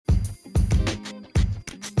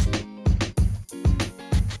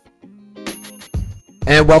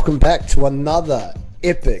And welcome back to another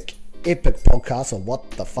epic podcast of What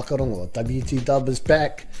the Whakarongo. WT Dub is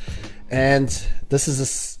back, and this is a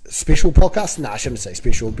special podcast. No, I shouldn't say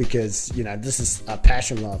special because, this is a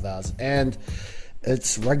passion of ours, and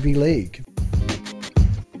it's rugby league.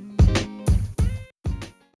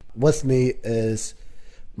 With me is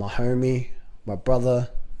my homie, my brother,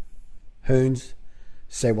 Hoons.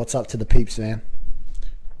 Say what's up to the peeps, man.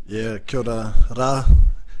 Yeah, kia ora rā.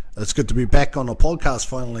 It's good to be back on a podcast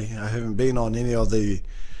finally. I haven't been on any of the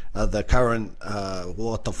current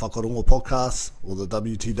What the Whakarongo podcast or the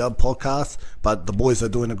WT Dub podcast, but the boys are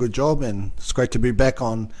doing a good job, and it's great to be back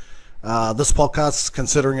on this podcast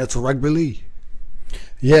considering it's a rugby league.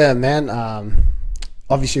 Yeah, man.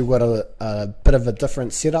 Obviously, we've got a bit of a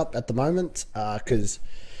different setup at the moment because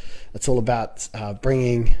it's all about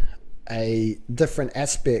bringing a different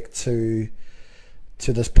aspect to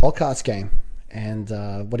this podcast game. And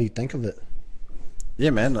what do you think of it?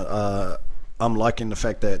 Yeah, man. I'm liking the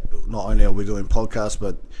fact that not only are we doing podcasts,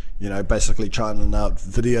 but basically churning out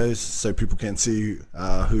videos so people can see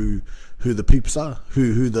who the peeps are,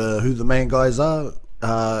 who the main guys are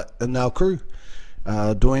in our crew,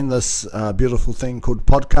 doing this beautiful thing called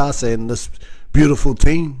podcast, and this beautiful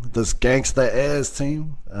team, this gangster ass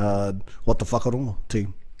team, What the Whakarongo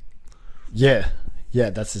team. Yeah,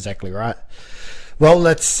 that's exactly right. Well,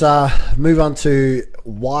 let's move on to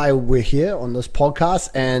why we're here on this podcast.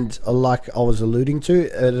 And like I was alluding to,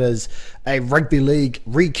 it is a rugby league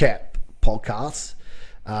recap podcast.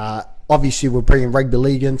 Obviously, we're bringing rugby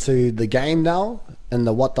league into the game now in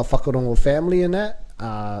the What the Whakarongo family and that.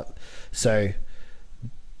 So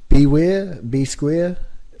beware, be square,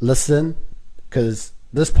 listen, because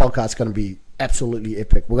this podcast is going to be absolutely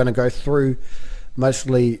epic. We're going to go through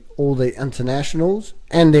mostly all the internationals,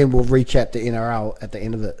 and then we'll recap the NRL at the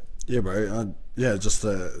end of it. Yeah, bro. Just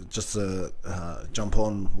to jump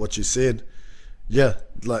on what you said. Yeah,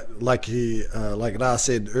 like Ra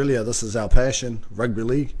said earlier, this is our passion, rugby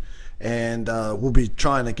league, and we'll be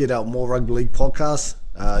trying to get out more rugby league podcasts.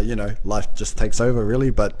 Life just takes over, really,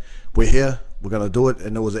 but we're here. We're gonna do it,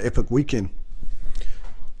 and it was an epic weekend.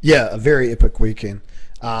 Yeah, a very epic weekend.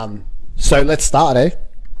 So let's start, eh?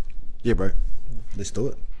 Yeah, bro. Let's do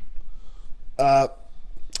it. I've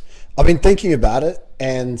been thinking about it,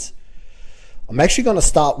 and I'm actually going to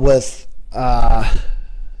start with not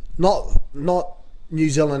New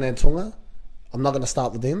Zealand and Tonga. I'm not going to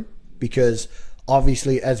start with them because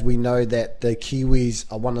obviously, as we know, that the Kiwis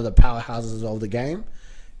are one of the powerhouses of the game,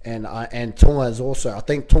 and Tonga is also. I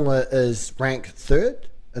think Tonga is ranked 3rd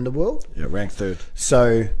in the world. Yeah, ranked 3rd.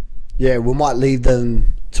 So yeah, we might leave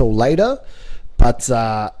them till later, but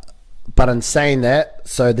in saying that,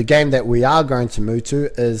 so the game that we are going to move to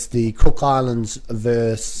is the Cook Islands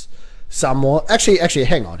versus Samoa. Actually,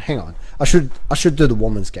 hang on. I should do the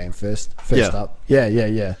women's game first up. Yeah.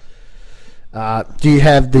 Do you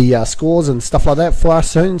have the scores and stuff like that for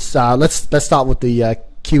us soon? Let's start with the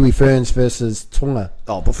Kiwi Ferns versus Tonga.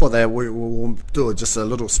 Oh, before that, we'll do just a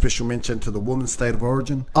little special mention to the women's state of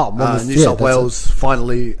origin. Oh, New South Wales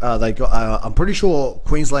finally they got. I'm pretty sure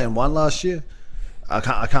Queensland won last year.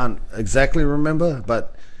 I can't exactly remember,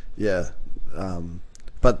 but yeah.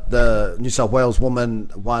 But the New South Wales women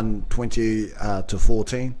won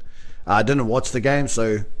 20-14. I didn't watch the game,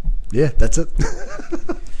 so yeah, that's it.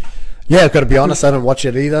 Yeah, I've got to be honest, I didn't watch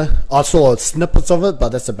it either. I saw snippets of it, but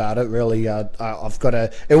that's about it, really. I've got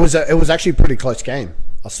to. It was actually a pretty close game.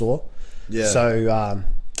 I saw. Yeah. So,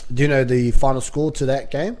 do you know the final score to that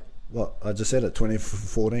game? Well, I just said it,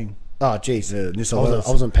 20-14. Oh, geez. Yeah, New South Wales.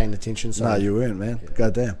 I wasn't paying attention. So. No, you weren't, man. Yeah.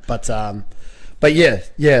 Goddamn. But yeah.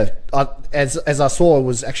 As I saw, it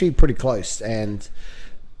was actually pretty close, and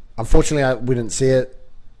unfortunately, we didn't see it.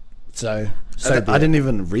 So I didn't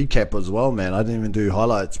even recap as well, man. I didn't even do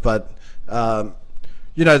highlights. But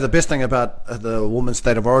the best thing about the women's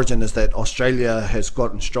state of origin is that Australia has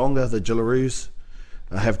gotten stronger. The Jillaroos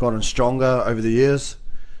have gotten stronger over the years,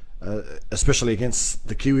 especially against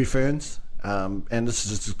the Kiwi Ferns. And this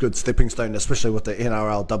is just a good stepping stone, especially with the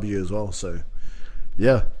NRLW as well. So,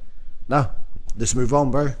 yeah. No, let's move on,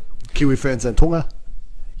 bro. Kiwi Ferns and Tonga.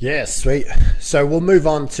 Yeah, sweet. So we'll move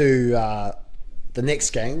on to the next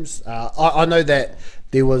games. I know that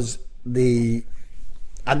there was the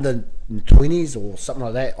under 20s or something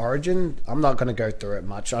like that origin. I'm not going to go through it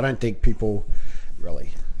much. I don't think people really.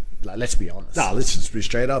 Let's be honest. No, let's just be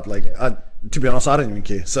straight up. To be honest, I don't even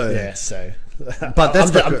care. So yeah, so. But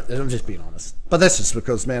I'm just being honest. But that's just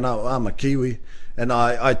because, man, I'm a Kiwi, and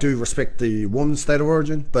I do respect the women's state of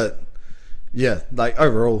origin. But yeah,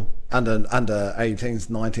 overall, under 18s,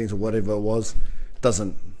 19s, or whatever it was,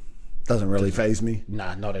 doesn't doesn't really faze me.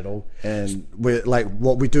 Nah, not at all. And we're like,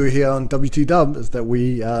 what we do here on WT Dub is that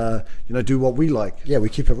we, do what we like. Yeah, we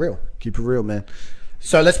keep it real. Keep it real, man.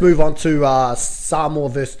 So let's move on to Samoa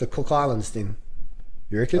versus the Cook Islands then.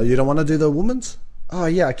 You reckon? Oh, you don't want to do the women's? Oh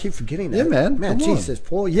yeah, I keep forgetting that. Yeah, man. Man, Come on. Jesus,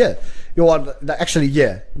 Paul. Yeah, you know what? Actually,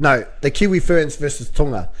 yeah. No, the Kiwi Ferns versus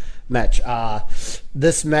Tonga match.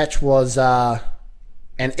 This match was an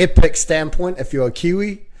epic standpoint if you're a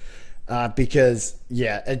Kiwi, because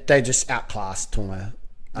they just outclassed Tonga.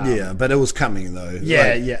 Yeah, but it was coming though.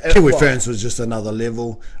 Yeah, Like, yeah. Kiwi Ferns was just another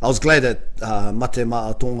level. I was glad that Mate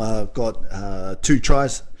Ma'a Tonga got 2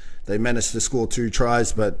 tries. They managed to score 2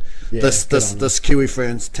 tries, but Yeah, this Kiwi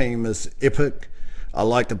Ferns team is epic. I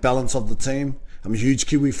like the balance of the team. I'm a huge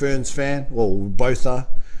Kiwi Ferns fan. Well, we both are.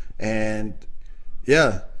 And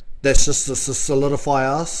yeah, that's just to solidify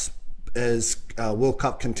us as World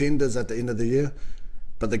Cup contenders at the end of the year.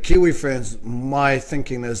 But the Kiwi Ferns, my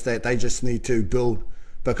thinking is that they just need to build,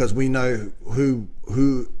 because we know who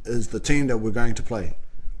is the team that we're going to play.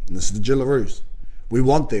 And this is the Jillaroos. We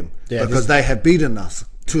want them because they have beaten us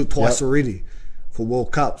twice already for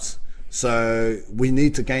World Cups. So we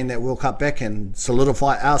need to gain that World Cup back and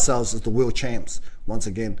solidify ourselves as the world champs once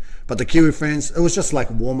again. But the Kiwi Ferns, it was just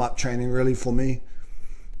like warm-up training really for me.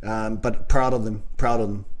 But proud of them.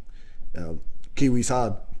 Kiwis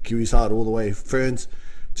hard all the way. Ferns,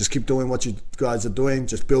 just keep doing what you guys are doing.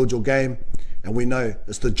 Just build your game. And we know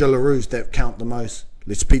it's the Jillaroos that count the most.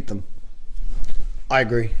 Let's beat them. I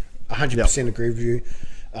agree. 100% agree with you.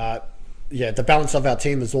 The balance of our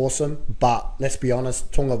team is awesome, but let's be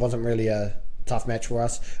honest, Tonga wasn't really a tough match for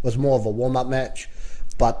us. It was more of a warm-up match,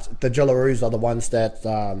 but the Jillaroos are the ones that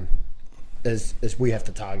is we have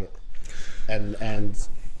to target. And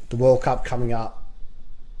the World Cup coming up,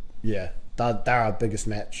 they're our biggest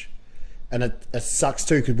match. And it sucks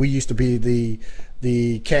too, because we used to be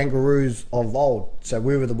the Kangaroos of old, so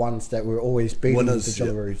we were the ones that were always beating Winners, the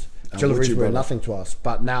Jillaroos. I'm with Jillaroos you, were brother. nothing to us,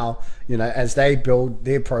 but now, as they build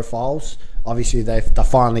their profiles, obviously they're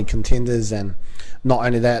finally contenders, and not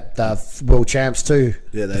only that, they're world champs too.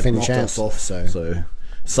 Yeah, they've defending knocked champs. us off. So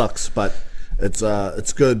sucks, but it's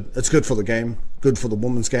good. It's good for the game. Good for the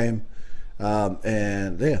women's game.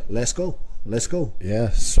 And yeah, let's go.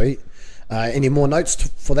 Yeah, sweet. Any more notes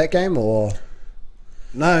for that game, or?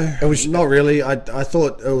 No, it was not really. I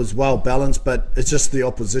thought it was well balanced, but it's just the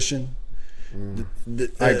opposition.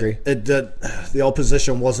 I agree. The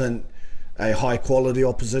opposition wasn't a high quality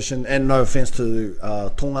opposition, and no offense to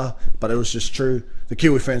Tonga, but it was just true. The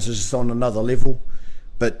Kiwi fans are just on another level,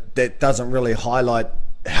 but that doesn't really highlight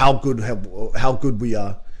how good we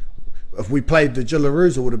are. If we played the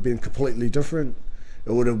Jillaroos, it would have been completely different.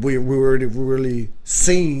 It would have we would have really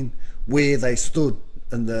seen where they stood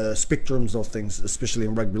in the spectrums of things, especially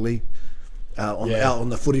in rugby league, out on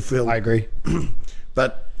the footy field. I agree.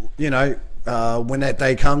 But when that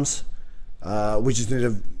day comes, we just need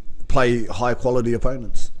to play high quality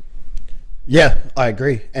opponents. Yeah, I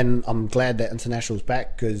agree, and I'm glad that international's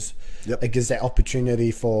back, because Yep. it gives that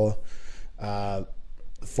opportunity for all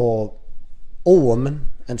women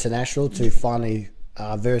international to finally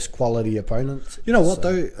verse quality opponents. You know what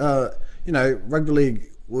though? Rugby league,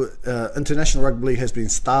 international rugby league has been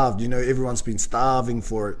starved. Everyone's been starving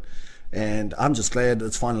for it, and I'm just glad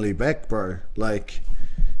it's finally back, bro. Like,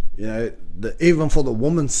 even for the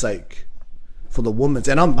women's sake, for the women's,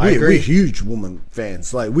 and we're huge women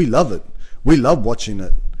fans. Like, we love it. We love watching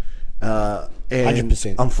it. And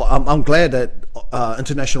 100%. I'm glad that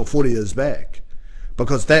international footy is back,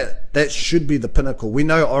 because that should be the pinnacle. We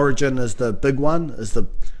know Origin is the big one.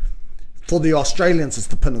 For the Australians, it's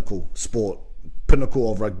the pinnacle sport,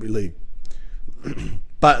 pinnacle of rugby league.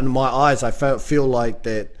 But in my eyes, I feel like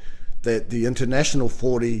that the international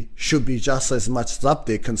 40 should be just as much up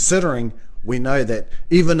there, considering we know that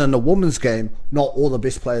even in the women's game, not all the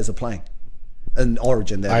best players are playing in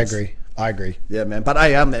Origin. I agree. Yeah, man. But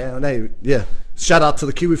hey, shout out to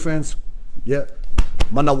the Kiwi fans. Yeah,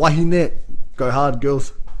 mana wahine, go hard,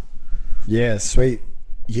 girls. Yeah, sweet.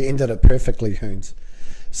 You ended it perfectly, Hoons.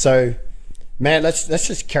 So, man, let's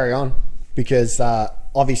just carry on, because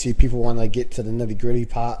obviously people want to get to the nitty gritty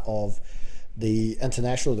part of the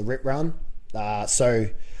international, the rep round. So,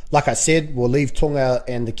 like I said, we'll leave Tonga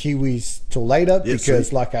and the Kiwis till later, Yeah, because,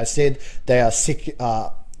 sweet. like I said, they are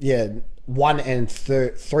one and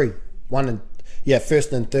three.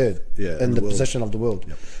 First and third in the world. position of the world.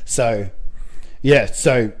 Yep.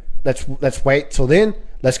 So let's wait till then.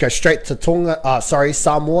 Let's go straight to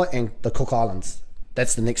Samoa and the Cook Islands.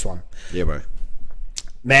 That's the next one. Yeah, bro.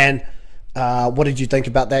 Man, what did you think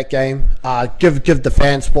about that game? Give the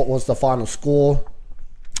fans what was the final score.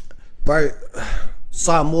 Bro,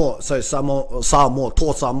 Samoa,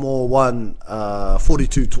 taught Samoa won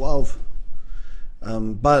 42-12,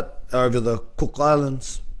 but over the Cook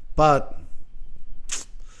Islands. But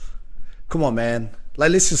come on, man,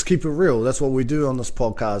 like let's just keep it real. That's what we do on this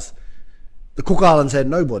podcast. The Cook Islands had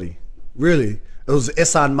nobody, really. It was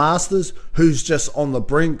Esan Masters, who's just on the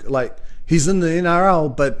brink. Like, he's in the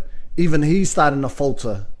NRL, but even he's starting to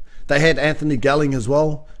falter. They had Anthony Gelling as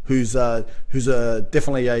well, who's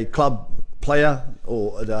definitely a club player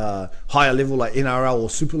or at a higher level like NRL or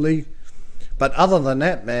Super League. But other than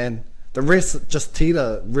that, man, the rest just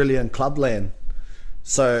teeter really in clubland.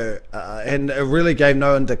 So, and it really gave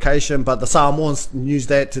no indication, but the Samoans used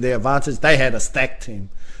that to their advantage. They had a stacked team.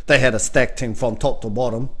 They had a stacked team from top to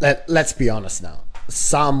bottom. Let's be honest now.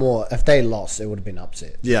 Samoa, if they lost, it would have been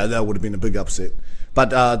upset. Yeah, that would have been a big upset.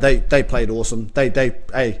 But they played awesome. Hey,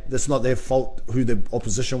 that's not their fault who the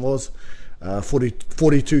opposition was.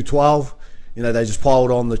 42-12. You know, they just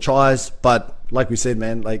piled on the tries. But like we said,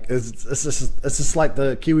 man, like it's just like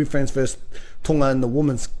the Kiwi fans versus Tonga in the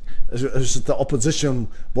women's. It's just the opposition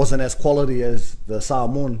wasn't as quality as the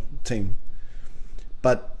Samoan team.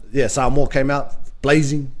 But yeah, Samoa came out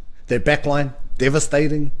blazing. Their backline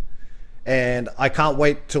devastating, and I can't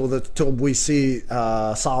wait till we see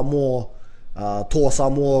Samoa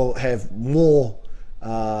have more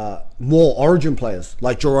Origin players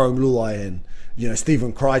like Jerome Luai and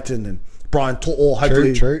Stephen Crichton and Brian To'o.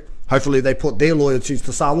 Hopefully they put their loyalties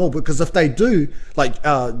to Samoa, because if they do, like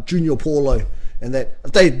Junior Paulo and that,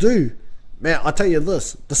 if they do, man, I tell you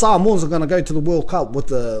this, the Samoans are going to go to the World Cup with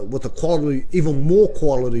the quality, even more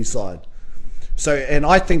quality side. So, and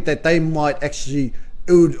I think that they might actually,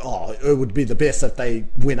 it would be the best if they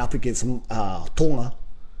went up against Tonga.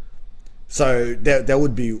 So that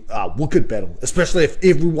would be a wicked battle, especially if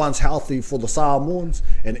everyone's healthy for the Samoans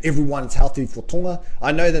and everyone's healthy for Tonga.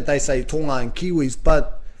 I know that they say Tonga and Kiwis,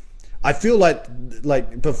 but I feel like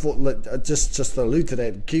before, just to allude to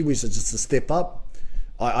that, Kiwis are just a step up.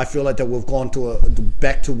 I feel like that we've gone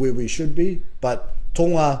back to where we should be, but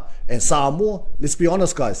Tonga and Samoa, let's be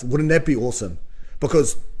honest, guys, wouldn't that be awesome?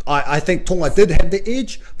 Because I think Tonga did have the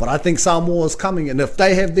edge, but I think Samoa is coming, and if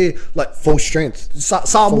they have their full strength,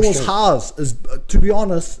 Samoa's halves is, to be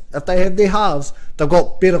honest, if they have their halves, they've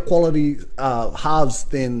got better quality halves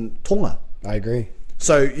than Tonga. I agree.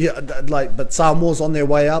 So yeah, but Samoa's on their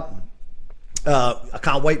way up. I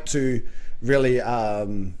can't wait to really.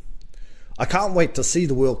 I can't wait to see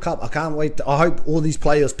the World Cup. I hope all these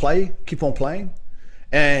players keep on playing.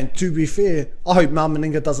 And to be fair, I hope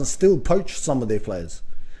Mamaninga doesn't still poach some of their players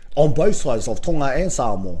on both sides of Tonga and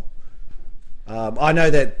Samoa. I know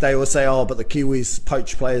that they will say, but the Kiwis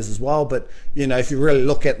poach players as well. But, if you really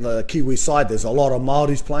look at the Kiwi side, there's a lot of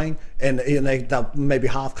Māoris playing. And they're maybe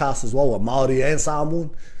half-caste as well, with Māori and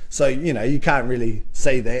Samoan. So, you can't really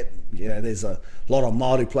say that. There's a lot of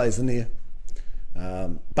Māori players in there.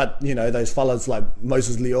 But, those fellas like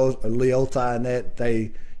Moses Leota and that,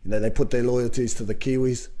 they put their loyalties to the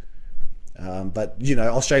Kiwis. But,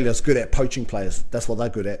 Australia's good at poaching players. That's what they're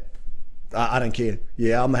good at. I don't care.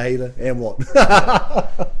 Yeah, I'm a hater. And what?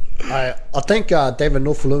 I think David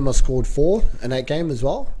Nofaluma scored 4 in that game as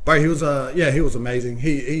well. But he was amazing.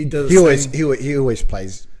 He does. He always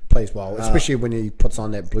plays well, especially when he puts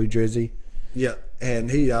on that blue jersey. Yeah, and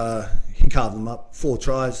he carved them up, 4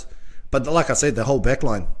 tries. But like I said, the whole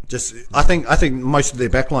backline I think most of their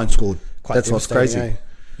backline scored. That's what's crazy. Eh?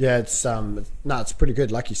 Yeah, it's pretty good.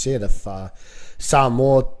 Like you said, if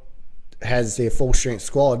Samoa has their full strength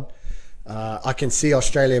squad, I can see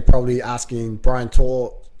Australia probably asking Brian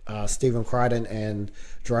Tor, Stephen Crichton, and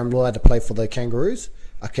Jerome Luai to play for the Kangaroos.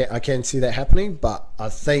 I can see that happening, but I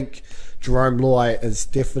think Jerome Luai is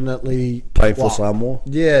definitely play for Samoa.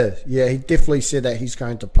 Yeah, he definitely said that he's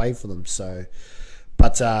going to play for them. So,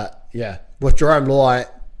 but with Jerome Luai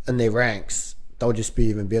in their ranks, they'll just be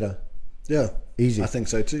even better. Yeah, easy. I think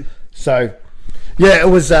so too. So, yeah, it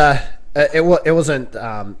was. It wasn't.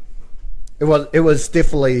 It was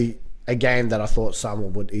definitely a game that I thought Samoa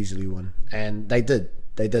would easily win, and they did.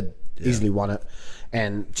 They did easily won it,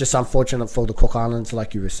 and just unfortunate for the Cook Islands,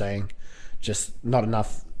 like you were saying, just not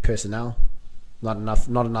enough personnel, not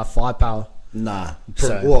enough firepower. Nah,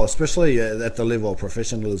 well, especially at the level of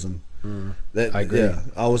professionalism. I agree. Yeah,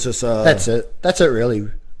 I was just. That's it, really.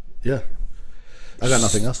 Yeah, I got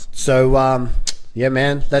nothing else. So, yeah,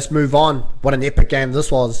 man, let's move on. What an epic game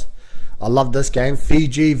this was. I love this game.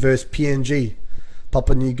 Fiji versus PNG,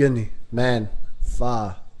 Papua New Guinea. Man,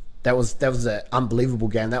 far. That was an unbelievable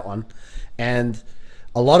game, that one. And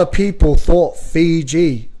a lot of people thought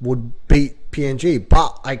Fiji would beat PNG,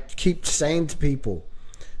 but I keep saying to people,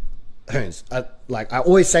 Like I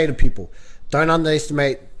always say to people, don't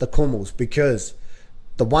underestimate the Comals, because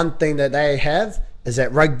the one thing that they have is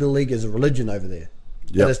that rugby league is a religion over there.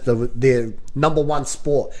 Yep. That is their number one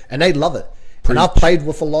sport, and they love it. And Preach. I've played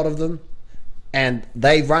with a lot of them, and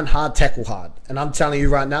they run hard, tackle hard. And I'm telling you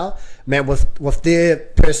right now, man, with their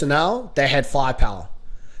personnel, they had firepower.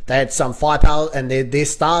 They had some firepower, and their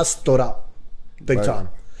stars stood up big Right. time.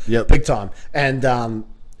 Yep. Big time. And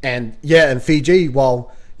yeah, in Fiji,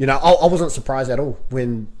 well, you know, I wasn't surprised at all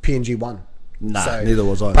when PNG won. Nah, neither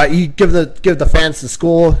was I. But you give the fans the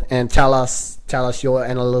score and tell us your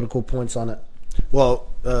analytical points on it. Well,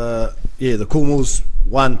 yeah, the Kumals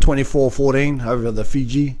won 24-14 over the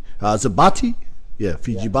Fiji Zabati. Yeah,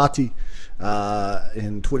 Fiji Bati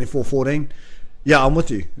in 24-14. Yeah, I'm with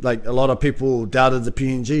you. Like, a lot of people doubted the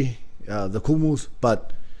PNG, the Kumals,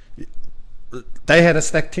 but they had a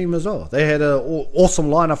stacked team as well. They had an awesome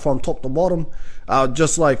lineup from top to bottom,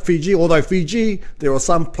 just like Fiji. Although Fiji, there were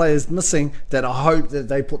some players missing that I hope that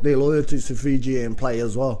they put their loyalties to Fiji and play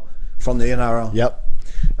as well from the NRL. Yep.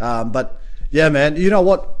 But yeah, man, you know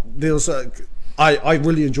what? There was I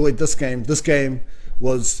really enjoyed this game. This game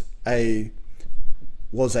was a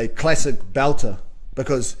classic belter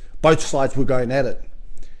because both sides were going at it,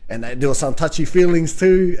 and there were some touchy feelings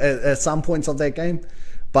too at some points of that game.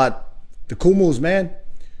 But the Kumals, man,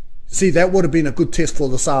 see, that would have been a good test for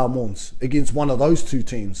the Samoans against one of those two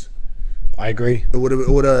teams. I agree. It would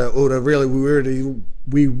have really,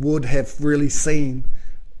 we would have really seen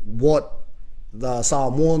what the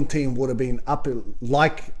Samoan team would have been up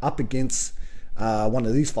against one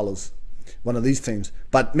of these fellas, one of these teams.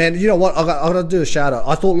 But man, you know what? I got to do a shout out.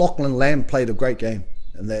 I thought Lachlan Lamb played a great game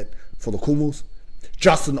in that for the Kumals.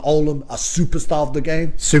 Justin Olam, a superstar of the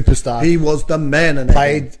game. Superstar. He was the man in that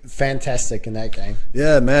game. Played fantastic in that game.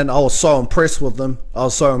 Yeah, man, I was so impressed with them. I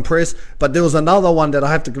was so impressed. But there was another one that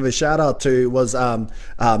I have to give a shout out to was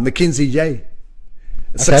Mackenzie Yeh,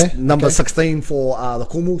 number 16 for the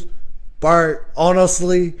Kumals. Bro,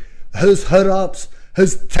 honestly, his hit-ups,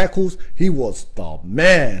 his tackles, he was the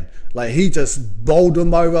man. Like, he just bowled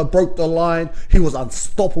him over, broke the line. He was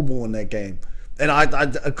unstoppable in that game.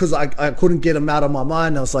 And because I couldn't get him out of my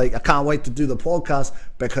mind, I was like, I can't wait to do the podcast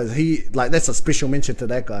because that's a special mention to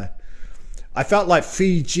that guy. I felt like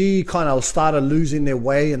Fiji kind of started losing their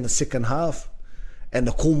way in the second half, and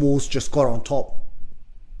the Kumals just got on top.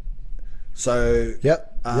 So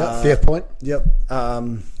Yep. Fair point. Yep.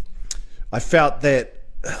 I felt that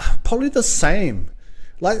probably the same,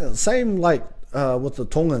 with the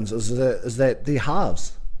Tongans is that their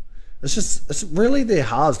halves. It's really their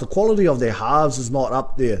halves. The quality of their halves is not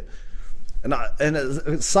up there, and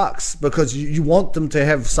it sucks because you want them to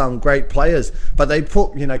have some great players, but they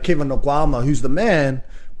put Kevin Nguama, who's the man,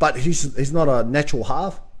 but he's not a natural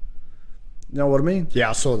half. You know what I mean? Yeah,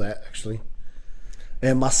 I saw that actually.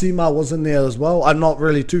 And Masima was in there as well. I'm not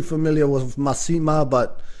really too familiar with Masima,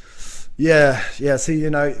 but yeah. See, you're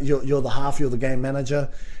the half, you're the game manager,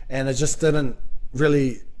 and it just didn't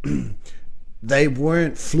really. They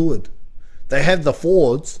weren't fluid. They had the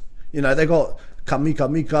forwards, they got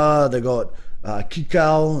Mika, they got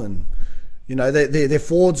Kikau, and their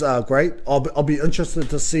forwards are great. I'll be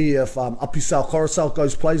interested to see if Apisal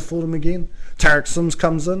Coruscant plays for them again. Tarek Sims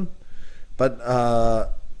comes in, but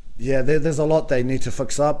there's a lot they need to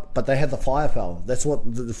fix up. But they had the firepower. That's what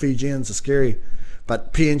the Fijians are scary.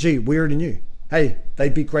 But PNG, we already knew. Hey, they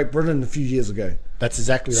beat Great Britain a few years ago. That's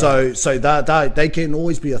exactly right. So they can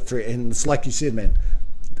always be a threat, and it's like you said, man.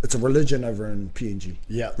 It's a religion over in PNG.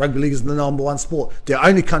 Yeah, rugby league is the number one sport. The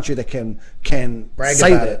only country that can brag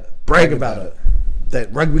about it.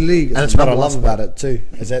 That rugby league is and that's what I love about it too,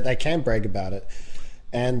 is that they can brag about it.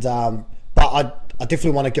 And but I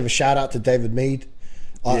definitely want to give a shout out to David Mead.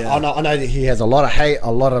 I know that he has a lot of hate,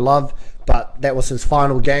 a lot of love, but that was his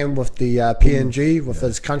final game with the PNG with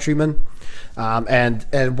his countrymen.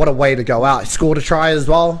 And what a way to go out. He scored a try as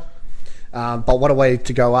well, but what a way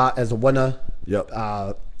to go out as a winner. Yep.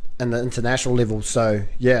 In the international level. So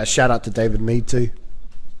yeah, shout out to David Mead too.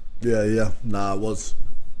 Yeah. Nah, it was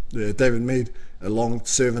David Mead, a long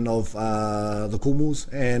servant of the Kumals,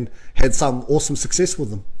 and had some awesome success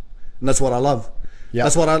with them, and that's what I love. Yeah,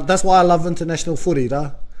 that's why I love international footy.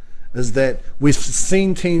 Is that we've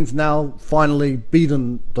seen teams now finally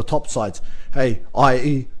beating the top sides. Hey,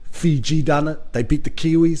 i.e. Fiji done it. They beat the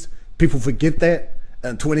Kiwis. People forget that.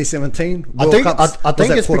 In 2017, I think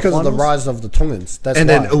it's because of the rise of the Tongans. Then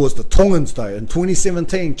it was the Tongans though. In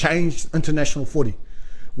 2017, changed international footy,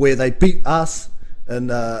 where they beat us in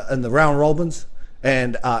the round robins.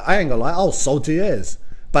 And I ain't gonna lie, I was salty as.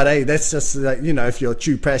 But hey, that's just if you're a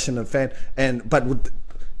true passionate fan. I ain't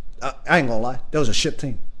gonna lie, that was a shit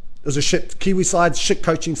team. It was a shit Kiwi side, shit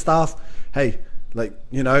coaching staff. Hey, like,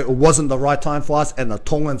 you know, it wasn't the right time for us. And the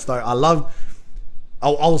Tongans, though, I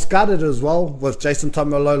was gutted as well with Jason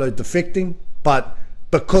Taumalolo defecting, but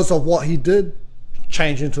because of what he did,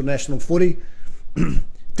 change international footy,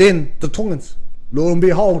 then the Tongans, lo and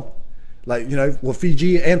behold, like, you know, with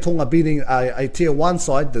Fiji and Tonga beating a tier 1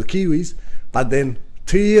 side, the Kiwis, but then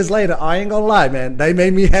 2 years later, I ain't gonna lie, man, they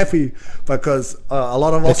made me happy because a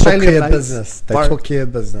lot of Australian mates, business. They took care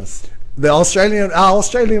of business. Our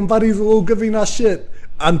Australian buddies were all giving us shit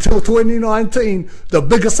until 2019, the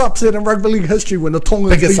biggest upset in rugby league history when the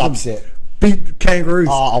Tongans beat Kangaroos.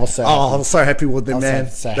 I was so happy with them, man.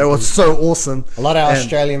 They were so awesome. A lot of our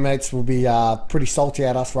Australian mates will be pretty salty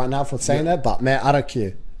at us right now for saying that, but man, I don't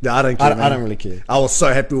care. Yeah, I don't care. I don't really care. I was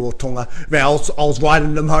so happy with Tonga, man. I was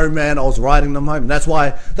riding them home, man. I was riding them home. That's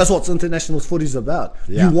what international footy's about.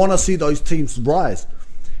 Yeah. You want to see those teams rise,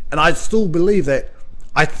 and I still believe that.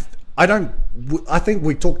 I think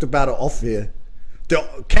we talked about it off here.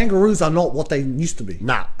 The Kangaroos are not what they used to be.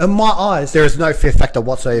 Nah. In my eyes, there is no fear factor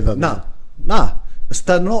whatsoever. Nah.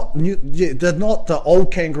 They're not the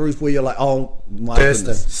old Kangaroos where you're like, oh my Thurston,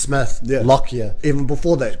 goodness. Smith, Lockyer. Even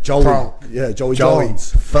before that, Joey. Pronk. Yeah, Joey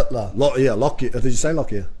Jones. Fittler. Lockyer. Did you say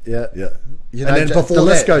Lockyer? Yeah. You know, and then before the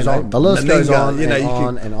list that, goes on. The list goes on, you know,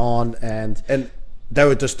 and on. And they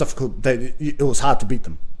were just difficult. It was hard to beat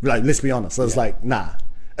them. Like, let's be honest. It was like, nah,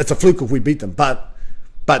 it's a fluke if we beat them. But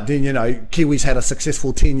then, you know, Kiwis had a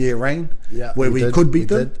successful 10-year reign where we could beat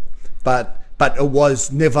them. But it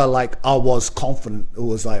was never like I was confident. It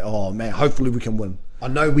was like, oh man, hopefully we can win. I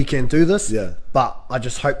know we can do this. Yeah. But I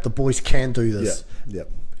just hope the boys can do this. Yeah.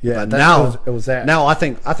 Yeah. But now it was that. Now I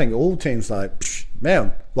think all teams like,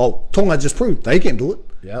 man, well, Tonga just proved they can do it.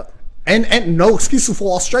 Yeah. And no excuses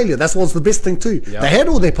for Australia. That's what's the best thing too. Yep. They had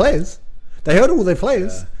all their players.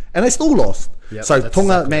 And they still lost. Yep, so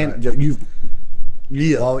Tonga, exactly man,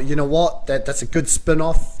 right. Well, you know what? That's a good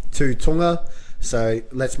spin-off to Tonga. So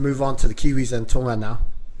let's move on to the Kiwis and Tonga now.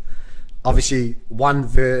 Obviously,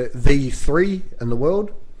 1v3 in the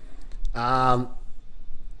world. I'll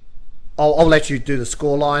let you do the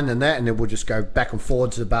scoreline and that, and then we'll just go back and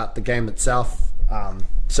forwards about the game itself.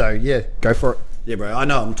 So yeah, go for it. Yeah, bro. I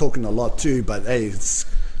know I'm talking a lot too, but hey, it's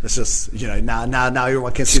just, you know, now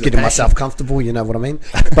everyone can see just getting myself comfortable, you know what I mean?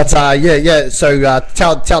 But yeah. So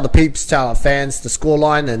tell the peeps, tell our fans the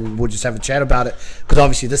scoreline, and we'll just have a chat about it, because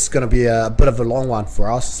obviously this is going to be a bit of a long one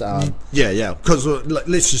for us. Yeah. Because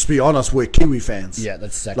let's just be honest, we're Kiwi fans. Yeah,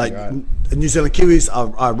 that's exactly right. New Zealand Kiwis,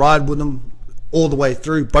 I ride with them all the way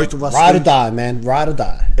through. Both of us. Ride or die, man. Ride or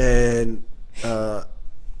die. And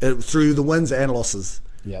through the wins and losses.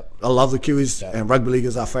 Yep. I love the Kiwis, and rugby league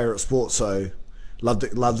is our favourite sport, so love the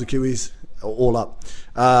Kiwis all up.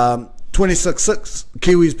 26-6,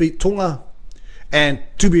 Kiwis beat Tonga, and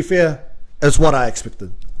to be fair, it's what I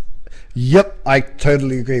expected. Yep, I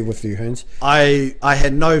totally agree with you, Hoons. I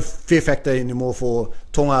had no fear factor anymore for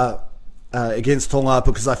Tonga against Tonga,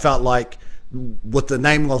 because I felt like with the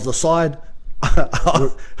name of the side,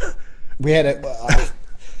 we had it.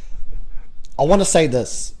 I want to say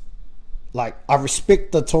this. Like, I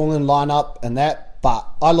respect the Tongan lineup and that, but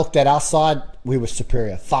I looked at our side, we were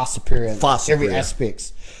superior, far superior in every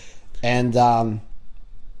aspects. And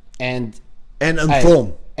in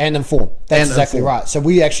form. And in form. That's exactly right. So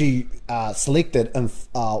we actually selected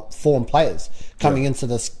form players coming into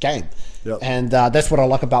this game. Yep. And that's what I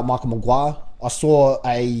like about Michael Maguire. I saw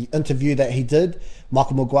a interview that he did.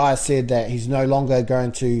 Michael Maguire said that he's no longer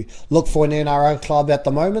going to look for an NRL club at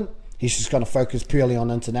the moment. He's just going to focus purely on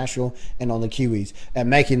international and on the Kiwis, and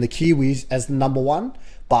making the Kiwis as the number one,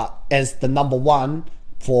 but as the number one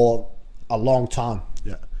for a long time.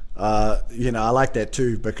 Yeah. You know, I like that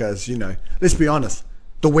too, because, you know, let's be honest,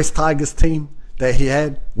 the West Tigers team that he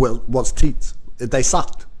had was teats. They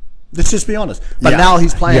sucked. Let's just be honest. But now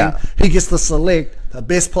he's playing, he gets to select the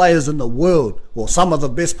best players in the world, or some of the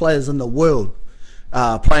best players in the world,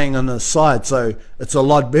 playing on his side. So it's a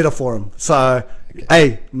lot better for him. So,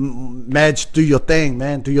 hey, Madge, do your thing,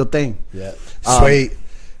 man. Do your thing. Yeah.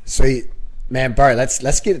 Sweet. Man, bro,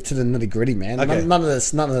 let's get it to the nitty gritty, man. Okay. None of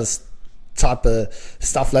this type of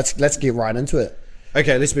stuff. Let's get right into it.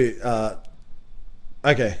 Okay, let's be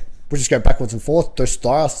okay. We'll just go backwards and forth. Just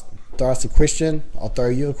throw us a question. I'll throw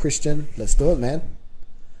you a question. Let's do it, man.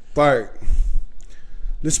 Bro,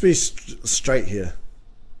 let's be straight here.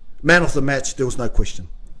 Man of the match, there was no question.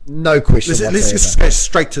 No question. Let's just go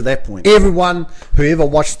straight to that point. Everyone who ever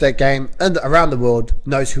watched that game and around the world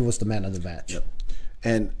knows who was the man of the match. Yep.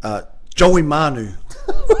 And Joey Manu.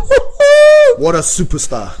 What a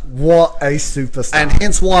superstar. What a superstar. And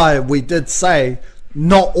hence why we did say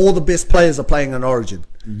not all the best players are playing in Origin.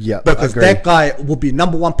 Yeah, because agree. that guy would be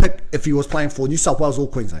number one pick if he was playing for New South Wales or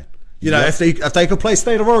Queensland. You know, Yeah. if they could play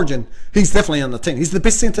State of Origin, he's definitely on the team. He's the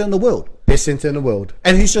best centre in the world, Best centre in the world.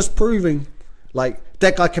 and he's just proving like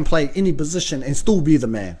that guy can play any position and still be the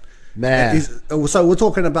man. Man. So we're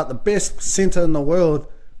talking about the best centre in the world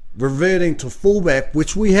reverting to fullback,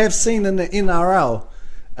 which we have seen in the NRL,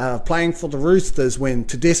 playing for the Roosters when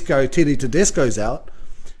Teddy Tedesco's out,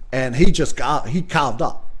 and he just carved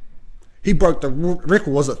up. He broke the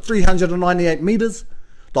record. Was it 398 meters,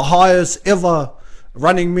 the highest ever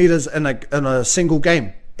running meters in a single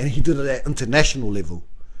game, and he did it at international level.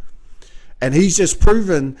 And he's just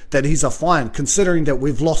proven that he's a find, considering that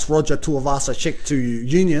we've lost Roger Tuivasa-Sheck to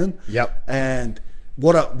Union. Yep. And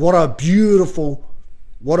what a beautiful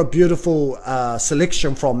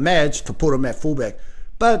selection from Madge to put him at fullback.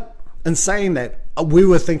 But in saying that, we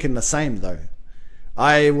were thinking the same though.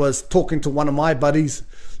 I was talking to one of my buddies,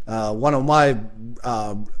 one of my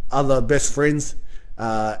other best friends,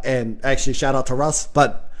 and actually shout out to Russ.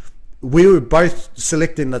 But we were both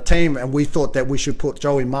selecting the team, and we thought that we should put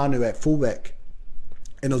Joey Manu at fullback,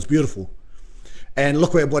 and it was beautiful. And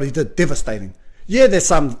look at what he did, devastating. Yeah, there's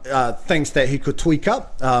some things that he could tweak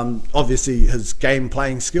up. Obviously, his game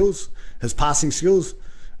playing skills, his passing skills,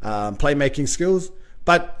 playmaking skills.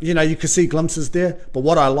 But, you know, you can see glimpses there. But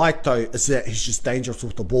what I like, though, is that he's just dangerous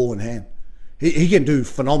with the ball in hand. He can do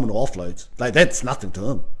phenomenal offloads. Like, that's nothing to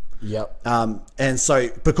him. Yep. And so,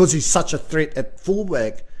 because he's such a threat at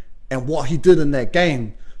fullback, and what he did in that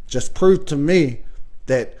game just proved to me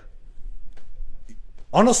that,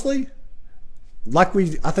 honestly, like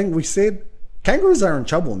I think we said, Kangaroos are in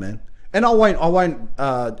trouble, man. And I won't,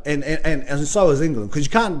 and so is England, because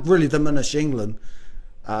you can't really diminish England,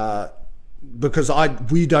 because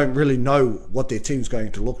we don't really know what their team's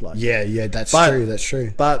going to look like. Yeah, that's true. That's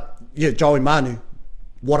true. But yeah, Joey Manu,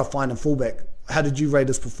 what a find in fullback. How did you rate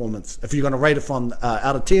his performance? If you're going to rate it from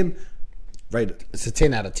out of 10, rate it. It's a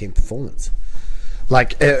 10 out of 10 performance.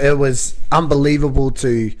 Like it was unbelievable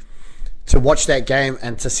to watch that game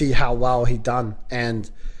and to see how well he done,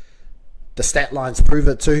 and the stat lines prove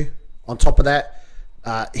it too. On top of that,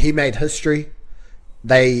 he made history.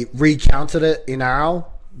 They recounted it in NRL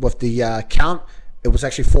with the count. It was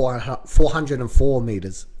actually 404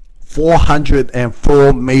 meters.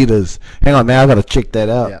 404 meters. Hang on, man, I got to check that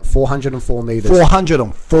out. Yeah, 404 meters.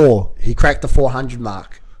 404. He cracked the 400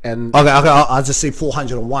 mark. And Okay, I just see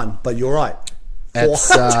 401, but you're right.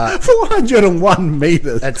 That's 401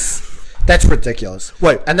 meters. That's ridiculous.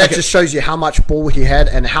 Wait, and that okay. just shows you how much ball he had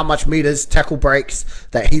and how much meters, tackle breaks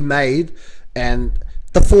that he made. And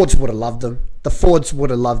the Fords would have loved him. The Fords would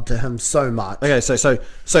have loved him so much. Okay, so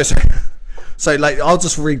like I'll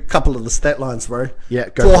just read a couple of the stat lines, bro. Yeah,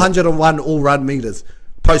 go for it. 401 all run meters,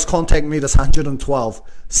 post contact meters 112,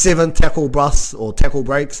 7 tackle busts or tackle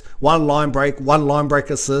breaks, 1 line break, 1 line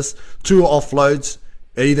break assist, 2 offloads.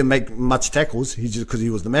 He didn't make much tackles. He just because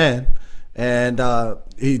he was the man, and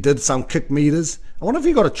he did some kick meters. I wonder if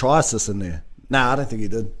he got a try assist in there. Nah, I don't think he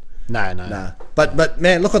did. No. But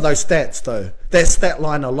man, look at those stats though. That stat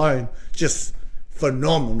line alone, just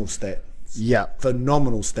phenomenal stat. Yeah.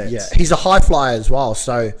 Phenomenal stats. Yeah, he's a high flyer as well.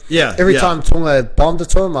 So Yeah, every yeah. time Tonga bombed it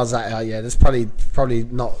to him, I was like, oh yeah, that's probably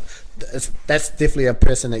not. That's definitely a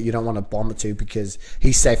person that you don't want to bomb it to, because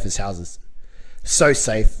he's safe as houses, so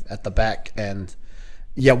safe at the back. And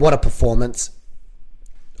yeah, what a performance!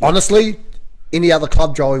 Honestly, any other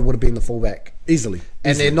club, Joey would have been the fullback Easily.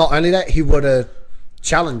 and then not only that, he would have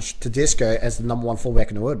challenged Tedesco as the number 1 fullback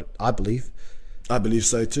in the world, I believe. I believe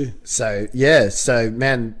so too. So yeah,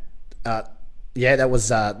 man, yeah, that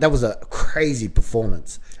was a crazy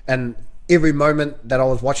performance, and every moment that I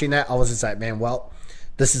was watching that, I was just like, man, well,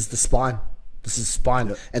 this is the spine. This is spine.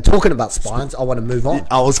 Yep. And talking about spines, I want to move on.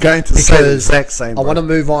 I was going to say the exact same. I want to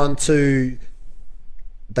move on to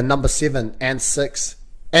the number 7 and 6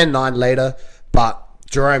 and 9 later, but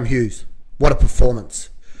Jerome Hughes, what a performance!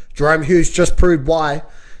 Jerome Hughes just proved why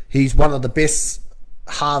he's one of the best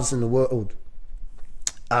halves in the world.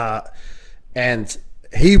 And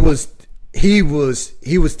he was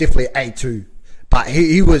definitely A2, but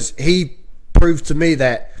he proved to me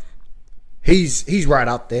that he's right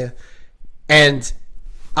up there. And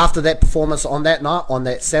after that performance on that night, on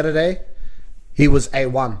that Saturday, he was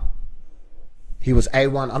A1. He was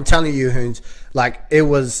A1. I'm telling you, Hoons, like it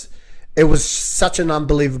was such an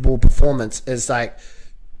unbelievable performance. It's like,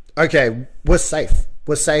 okay, we're safe,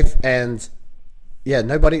 and yeah,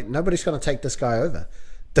 nobody's going to take this guy over.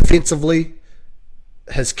 Defensively,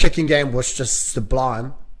 his kicking game was just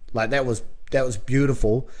sublime. Like that was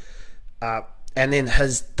beautiful. And then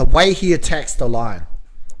the way he attacks the line,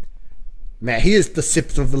 man, he is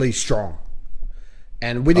deceptively strong.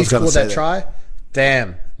 And when he was gonna scored say that that. try,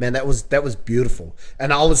 damn, man, that was beautiful.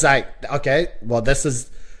 And I was like, okay, well, this is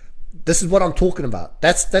what I'm talking about.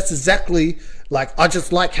 That's exactly, like, I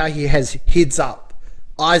just like how he has heads up,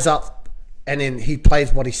 eyes up, and then he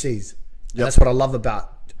plays what he sees. And that's what I love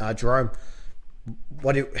about Jerome.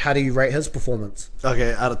 How do you rate his performance?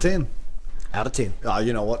 Okay, out of 10. Out of 10.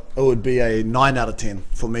 You know what? It would be a 9 out of 10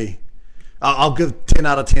 for me. I'll give 10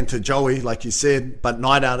 out of 10 to Joey, like you said, but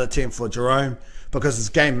 9 out of 10 for Jerome, because his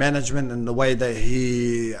game management and the way that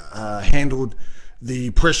he handled the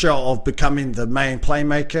pressure of becoming the main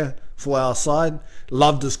playmaker for our side.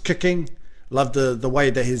 Loved his kicking. Loved the way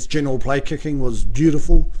that his general play kicking was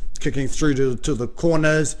beautiful. Kicking through to the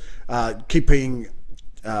corners, keeping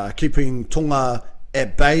Tonga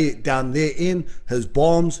at bay down their end. His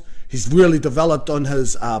bombs. He's really developed on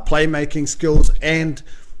his playmaking skills and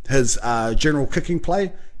his general kicking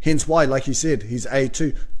play. Hence why, like you said, he's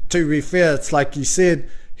A2. To be fair, it's like you said,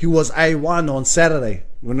 he was A1 on Saturday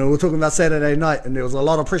when we were talking about Saturday night, and there was a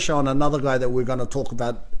lot of pressure on another guy that we're going to talk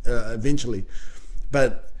about eventually.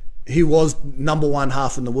 But he was number 1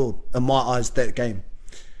 half in the world, in my eyes, that game.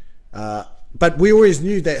 But we always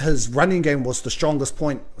knew that his running game was the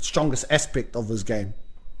strongest aspect of his game,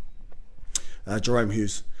 Jerome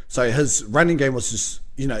Hughes. So his running game was just,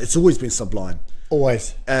 it's always been sublime.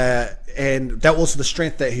 Always. And that was the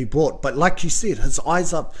strength that he brought. But like you said, his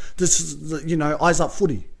eyes up, this is, eyes up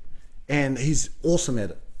footy. And he's awesome at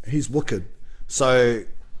it. He's wicked. So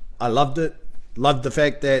I loved it. Loved the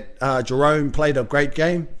fact that Jerome played a great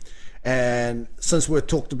game. And since we've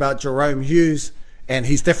talked about Jerome Hughes, and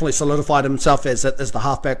he's definitely solidified himself as the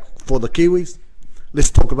halfback for the Kiwis, let's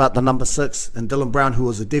talk about the number 6 and Dylan Brown, who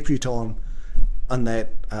was a debutant on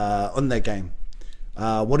that game.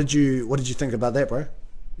 What did you think about that, bro?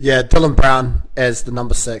 Yeah, Dylan Brown as the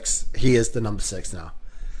number 6. He is the number 6 now.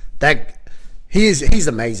 He's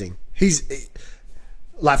amazing. He's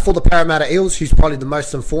like, for the Parramatta Eels, he's probably the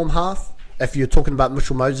most informed half. If you're talking about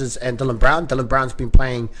Mitchell Moses and Dylan Brown's been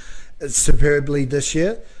playing superbly this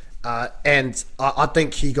year. And I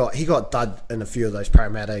think he got dud in a few of those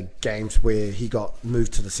Parramatta games where he got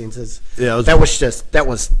moved to the centres. Yeah, that was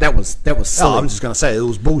silly. Oh, I'm just gonna say it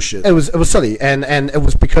was bullshit. It was silly, and it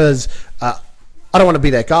was because I don't want to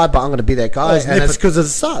be that guy, but I'm going to be that guy, and it's because of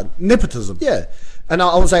his son. Nepotism. Yeah, and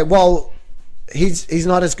I was like, well, he's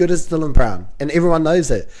not as good as Dylan Brown, and everyone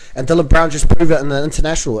knows it. And Dylan Brown just proved it in the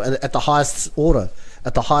international at the highest order,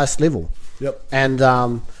 at the highest level. Yep. And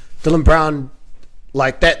Dylan Brown,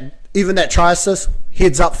 like that, even that try assist,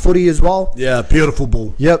 heads up footy as well. Yeah, beautiful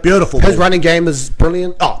ball. Yep, beautiful. His ball. running game is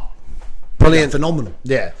brilliant. Oh, brilliant, Yeah, phenomenal.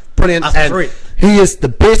 Yeah, brilliant. That's And great. he is the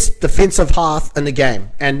best defensive half in the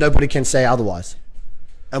game, and nobody can say otherwise.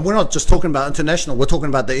 And we're not just talking about international, we're talking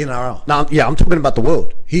about the NRL. Now, yeah, I'm talking about the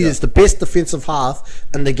world. He is the best defensive half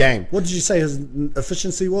in the game. What did you say his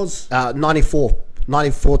efficiency was? 94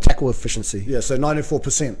 tackle efficiency. Yeah, so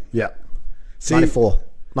 94%. Yeah, See,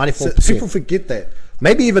 94%. People forget that.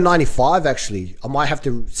 Maybe even 95, actually. I might have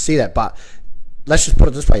to see that, but let's just put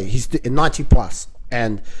it this way. He's 90 plus,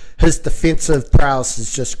 and his defensive prowess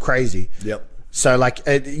is just crazy. Yep. So, like,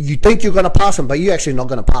 you think you're going to pass him, but you're actually not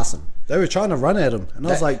going to pass him. They were trying to run at him, and I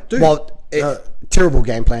was like, dude. Well, terrible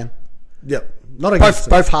game plan. Yep. Not against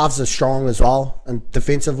Both halves are strong as well, and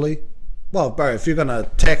defensively. Well, bro, if you're going to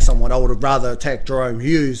attack someone, I would have rather attack Jerome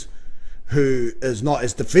Hughes, who is not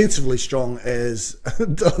as defensively strong as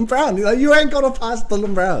Dylan Brown. You ain't going to pass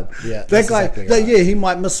Dylan Brown. Yeah, that guy. exactly right. Yeah, he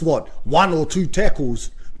might miss 1 or 2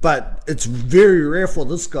 tackles, but it's very rare for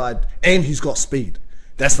this guy, and he's got speed.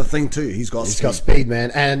 That's the thing too. He's got speed,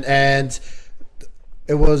 man, and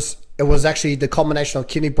it was actually the combination of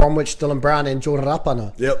Kenny Bromwich, Dylan Brown, and Jordan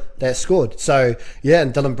Rapana. Yep. That scored. So yeah,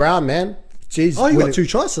 and Dylan Brown, man, jeez. Oh, he got 2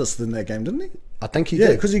 try assists in that game, didn't he? I think he Yeah,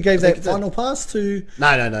 did because he gave that final pass to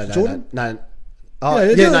No, Jordan? no. Oh,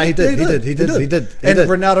 Yeah, yeah, no, he did. He did. And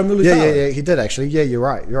Ronaldo Militao. Yeah, he did actually. Yeah, you're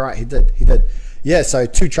right. He did. Yeah, so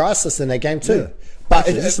 2 try assists in that game too. Yeah. But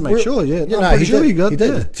Actually, just to make sure, yeah. You No, know, I'm pretty he sure did. he got- He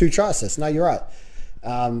did yeah. 2 try assists. No, you're right.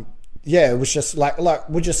 Yeah, it was just like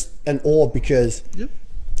we're just in awe because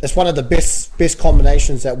it's one of the best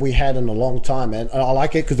combinations that we had in a long time, man. And I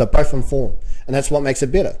like it because they're both in form, and that's what makes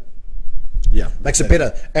it better. Yeah, Makes it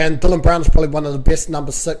better. And Dylan Brown is probably one of the best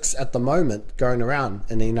number 6 at the moment going around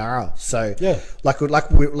in the NRL. So Yeah. like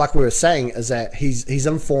we were saying, is that he's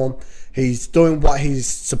in form, he's doing what he's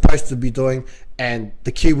supposed to be doing, and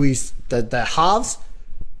the Kiwis, the halves,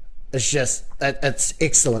 it's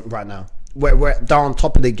excellent right now. They're on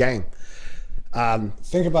top of their game.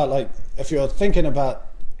 Think about, like, if you're thinking about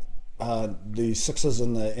the Sixers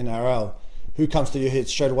in the NRL, who comes to your head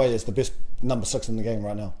straight away as the best number 6 in the game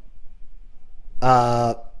right now?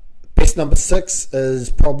 Best number 6 is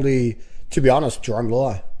probably, to be honest, Jerome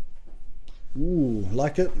Luai. Ooh,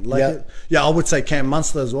 like it. Yeah. Yeah, I would say Cam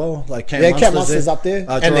Munster as well. Like Cam Cam Munster's up there.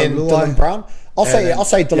 And then Dylan Brown. I'll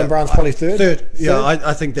say Dylan Brown's probably third. Third. Yeah,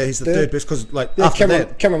 I think that he's the third best because after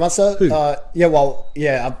Cameron Munster.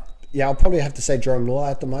 I'll probably have to say Jerome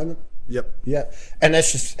Luai at the moment. Yep. Yeah, and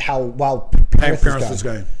that's just how well Penrith is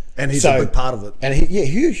going. And he's a big part of it. And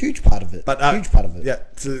huge part of it. But huge part of it. Yeah,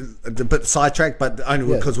 it's a bit sidetracked, but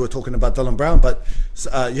only because we're talking about Dylan Brown. But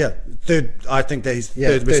third, I think that he's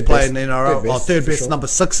third best player in the NRL. Third best, number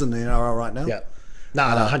 6 in the NRL right now. Yeah, no,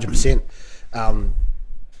 100%.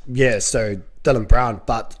 So Dylan Brown.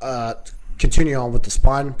 But continuing on with the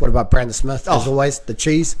spine, what about Brandon Smith? As always, the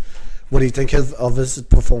cheese. What do you think of his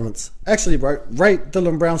performance? Actually, bro, rate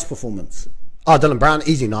Dylan Brown's performance. Oh, Dylan Brown,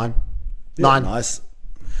 easy 9. Yeah, 9. Nice.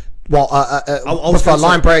 Well, with a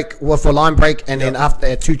line break, and then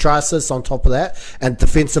after 2 try assists on top of that, and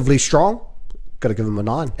defensively strong, got to give him a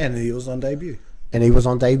 9. And he was on debut.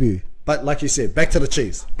 But like you said, back to the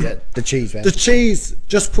cheese. Yeah, the cheese, man. The cheese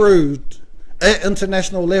just proved at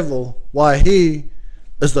international level why he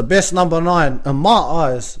is the best number 9 in my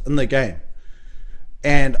eyes in the game.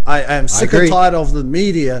 And I am sick and tired of the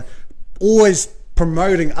media always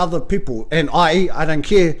promoting other people, and I don't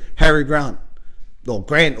care, Harry Grant or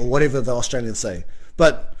Grant or whatever the Australians say,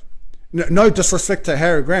 but no disrespect to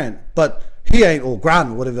Harry Grant, but he ain't, or Grant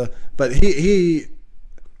or whatever, but he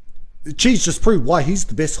Cheese just proved why he's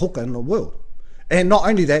the best hooker in the world. And not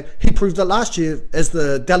only that, he proved it last year as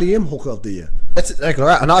the Dally M Hooker of the Year. That's exactly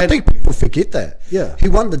right, and I think people forget that. Yeah, he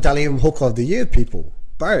won the Dally M Hooker of the Year, people.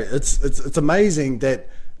 Bro, it's amazing that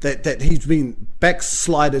he's been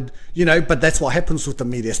backslided, but that's what happens with the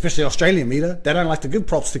media, especially Australian media. They don't like to give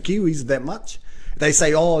props to Kiwis that much. They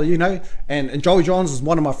say, and Joey Johns is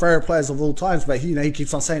one of my favourite players of all times, but he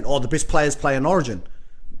keeps on saying, the best players play in Origin.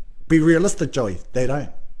 Be realistic, Joey. They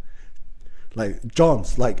don't. Like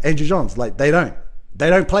Andrew Johns, they don't. They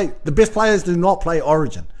don't play. The best players do not play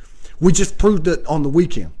Origin. We just proved it on the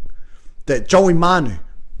weekend that Joey Manu,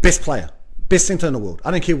 best player. Best centre in the world.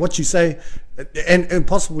 I don't care what you say, and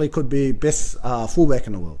possibly could be best fullback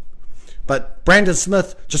in the world. But Brandon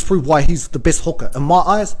Smith just proved why he's the best hooker. In my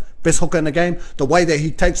eyes, best hooker in the game. The way that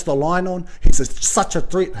he takes the line on, he's such a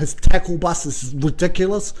threat. His tackle bust is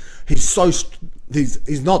ridiculous. He's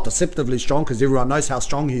not deceptively strong because everyone knows how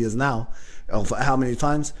strong he is now, for how many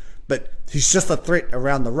times. But he's just a threat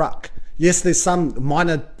around the ruck. Yes, there's some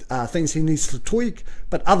minor things he needs to tweak,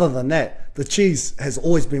 but other than that, the cheese has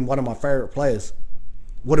always been one of my favourite players.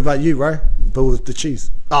 What about you, bro? Bill with the cheese.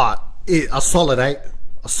 A solid 8.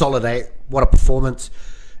 What a performance.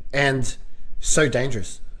 And so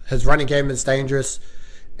dangerous. His running game is dangerous.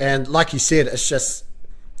 And like you said, it's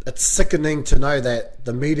sickening to know that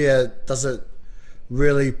the media doesn't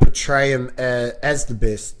really portray him as the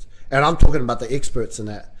best. And I'm talking about the experts in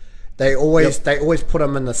that. They always put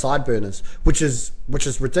him in the side burners, which is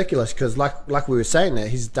ridiculous because like we were saying there,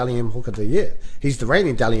 he's Dally M Hooker of the Year. He's the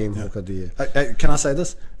reigning Dally M Hooker of the Year. Can I say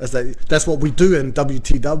this? That's what we do in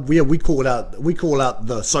WTW. We call out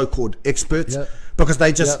the so-called experts because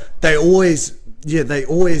they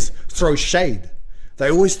always throw shade. They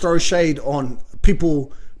always throw shade on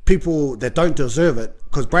people that don't deserve it.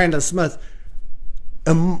 Because Brandon Smith,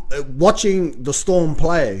 watching the Storm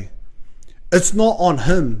play, it's not on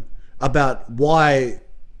him about why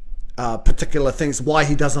particular things, why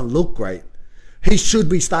he doesn't look great. He should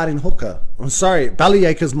be starting hooker. I'm sorry,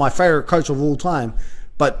 Bellyache is my favourite coach of all time,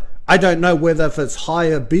 but I don't know whether if it's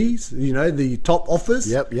higher Bs, the top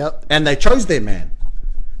offers. Yep. And they chose their man.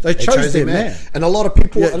 They chose their man. And a lot of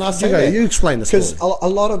people, and I say that, you explain this because a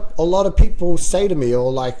lot of people say to me,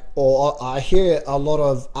 or I hear a lot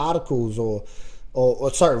of articles,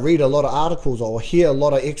 read a lot of articles or hear a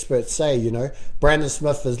lot of experts say, Brandon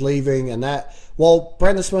Smith is leaving and that. Well,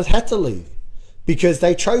 Brandon Smith had to leave because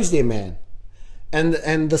they chose their man,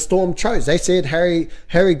 and the Storm chose. They said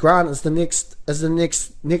Harry Grant is the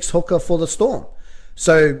next hooker for the Storm.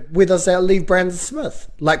 So where does that leave Brandon Smith?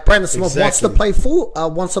 Like Brandon Smith wants to play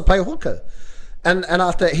hooker. And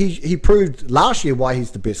after he proved last year why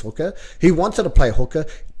he's the best hooker, he wanted to play hooker.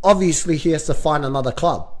 Obviously, he has to find another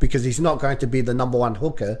club because he's not going to be the number 1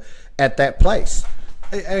 hooker at that place.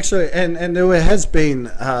 Actually, and there has been,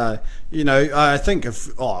 I think it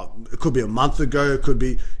could be a month ago, it could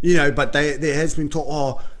be, but there has been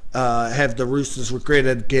talk, have the Roosters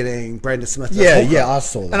regretted getting Brandon Smith? Yeah, I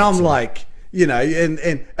saw that. And I'm like, and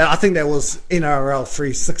I think that was NRL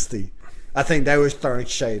 360. I think they were throwing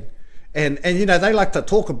shade. And they like to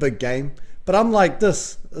talk a big game, but I'm like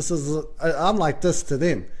I'm like this to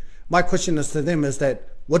them. My question is to them is that,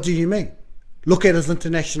 what do you mean? Look at his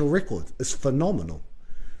international record. It's phenomenal,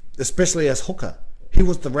 especially as hooker. He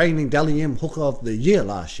was the reigning Dally M hooker of the year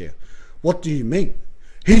last year. What do you mean?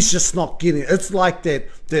 He's just not getting. It's like that.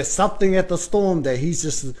 There's something at the Storm that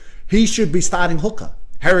he should be starting hooker.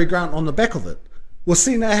 Harry Grant on the back of it. We're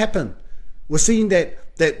seeing that happen. We're seeing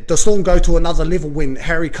that the Storm go to another level when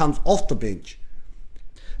Harry comes off the bench.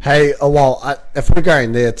 Hey, if we're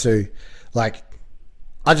going there too, like,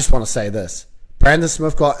 I just want to say this. Brandon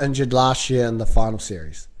Smith got injured last year in the final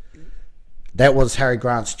series. That was Harry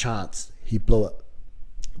Grant's chance. He blew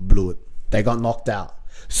it. They got knocked out.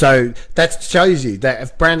 So that shows you that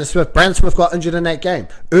if Brandon Smith got injured in that game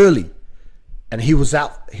early, and he was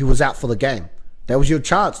out for the game. That was your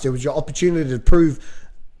chance. There was your opportunity to prove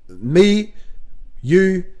me,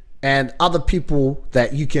 you, and other people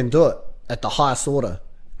that you can do it at the highest order,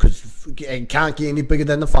 because it can't get any bigger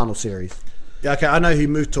than the final series. Yeah, okay. I know he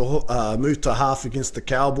moved to half against the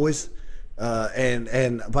Cowboys,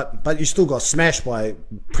 but you still got smashed by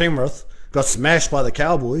Penrith. Got smashed by the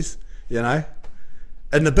Cowboys. You know,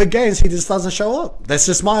 in the big games he just doesn't show up. That's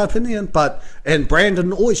just my opinion. And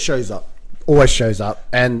Brandon always shows up.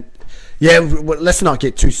 And yeah, let's not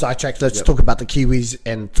get too sidetracked. Let's talk about the Kiwis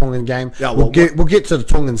and Tongan game. Yeah, we'll get to the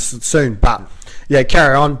Tongans soon. But yeah,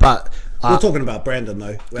 carry on. But we're talking about Brandon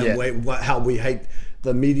though. How we hate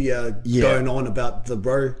the media going on about the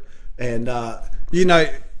bro. And you know,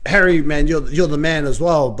 Harry, man, you're the man as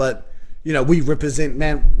well. But you know, we represent,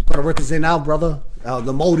 man. Got to represent our brother,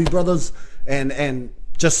 the Māori brothers, and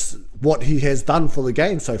just what he has done for the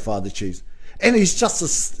game so far, the Chiefs. And he's just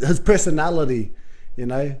his personality, you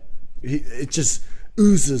know, it just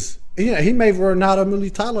oozes. You know, he made Ronaldo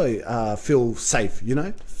Mulitalo feel safe, you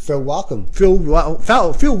know. Feel welcome. Feel welcome.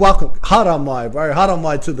 Haramai, bro.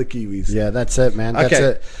 Haramai to the Kiwis. Yeah, that's it, man. That's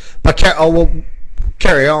it. But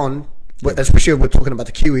carry on, especially if we're talking about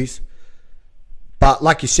the Kiwis. But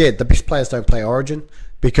like you said, the best players don't play Origin,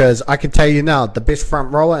 because I can tell you now, the best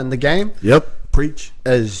front rower in the game. Yep. Preach.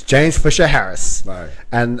 Is James Fisher-Harris. Right.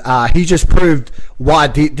 And he just proved why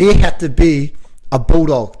there had to be a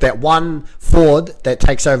bulldog, that one forward that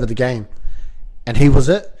takes over the game. And he was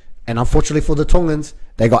it. And unfortunately for the Tongans,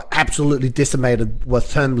 they got absolutely decimated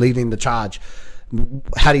with him leading the charge.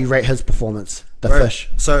 How do you rate his performance, Fish?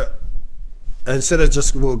 So instead of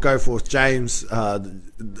just we'll go for James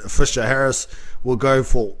Fisher-Harris, we'll go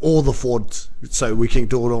for all the forwards so we can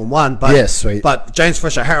do it all in one. But, yeah, sweet. But James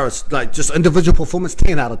Fisher-Harris, like, just individual performance,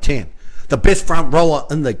 10 out of 10. The best front rower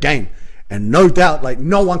in the game. And no doubt, like,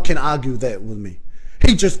 no one can argue that with me.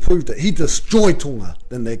 He just proved it. He destroyed Tonga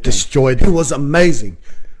in that game. He was amazing.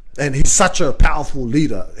 And he's such a powerful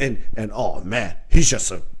leader. And oh, man, he's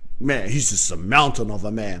just a mountain of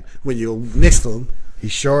a man when you're next to him. He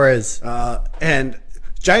sure is. And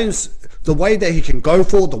James, the way that he can go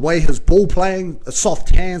forward, the way his ball playing, soft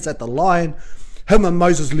hands at the line, him and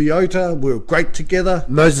Moses Leota were great together.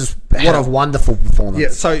 Moses had a wonderful performance. Yeah,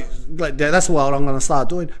 so like, that's what I'm going to start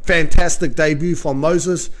doing. Fantastic debut from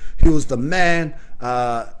Moses. He was the man.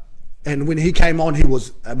 And when he came on, he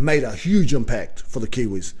made a huge impact for the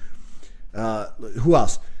Kiwis. Who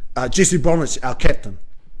else? Jesse Bromwich, our captain.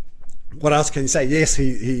 What else can you say? Yes,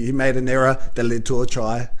 he made an error that led to a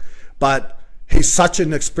try. But he's such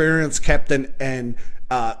an experienced captain, and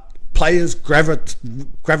players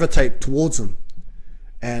gravitate towards him.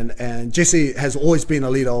 And Jesse has always been a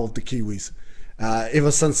leader of the Kiwis,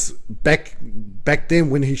 ever since back then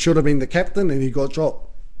when he should have been the captain and he got dropped.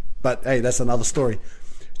 But hey, that's another story.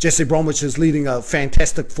 Jesse Bromwich is leading a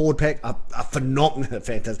fantastic forward pack, a phenomenal,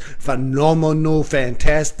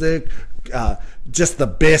 fantastic, just the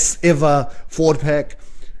best ever forward pack.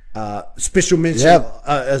 Special mention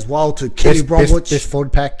as well to Kenny Bromwich. Best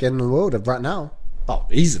forward pack in the world right now. Oh,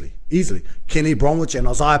 easily. Kenny Bromwich and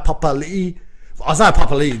Isaiah Papali'i. Isaiah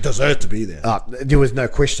Papali'i deserved to be there. There was no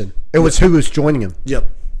question. It was who was joining him. Yep.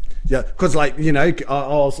 Yeah, because like, you know,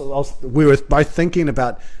 we were both thinking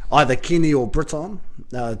about either Kenny or Britton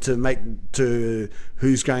to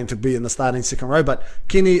who's going to be in the starting second row. But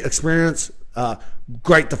Kenny, experience,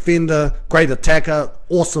 great defender, great attacker,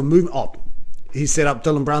 awesome movement. Oh, he set up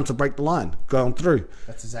Dylan Brown to break the line going through.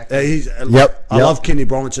 That's exactly. I love Kenny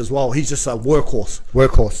Bromwich as well. He's just a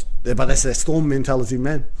workhorse. Yeah, but that's that Storm mentality,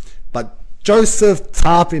 man. But Joseph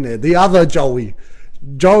Tapine, the other Joey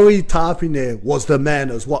Tapine was the man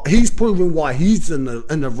as well. He's proven why he's in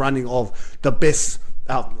the running of the best.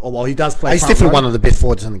 Well, he does play. He's definitely one of the best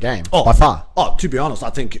forwards in the game by far. Oh, to be honest, I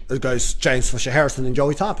think it goes James Fisher-Harris and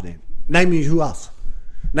Joey Tapine. Name me who else.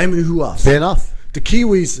 Fair enough. The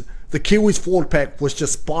Kiwis forward pack was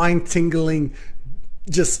just spine tingling,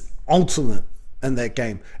 just ultimate in that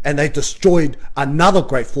game, and they destroyed another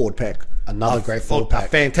great forward pack Another great forward a pack.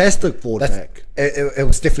 fantastic forward pack. It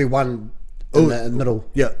was definitely one in the middle.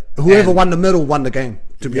 Yeah, whoever won the middle won the game.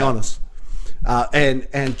 To be honest,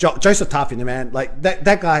 and Joseph Tapine, man, like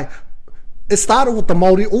that guy. It started with the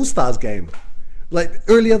Māori All Stars game, like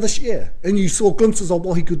earlier this year, and you saw glimpses of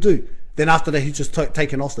what he could do. Then after that, he's just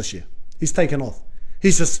taken off this year. He's taken off.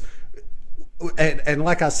 He's just, and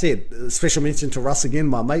like I said, special mention to Russ again,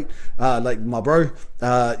 my mate, like my bro.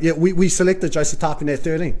 Yeah, we selected Joseph Tapine at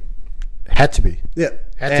 13. Had to be. Yeah,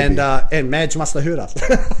 Had to be. And Madge must have heard us.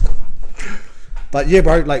 But yeah,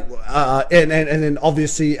 bro, like, and then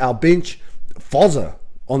obviously our bench, Fozza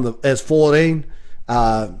as 14.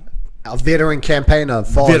 Our veteran campaigner,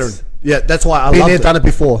 Foz. Veteran. Yeah, that's why I Been loved there, it. done it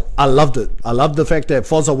before. I loved it. I loved the fact that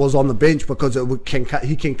Fozza was on the bench because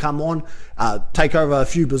he can come on, take over a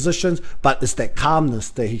few positions, but it's that calmness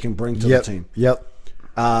that he can bring to the team. Yep.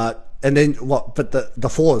 And then what? But the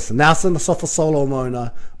fours: Nelson Sofasolo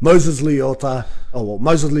Mona, Moses Leota,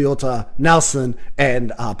 Nelson,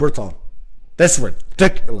 and Breton. That's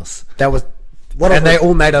ridiculous. That was What and a- they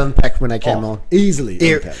all made an impact when they came on. Easily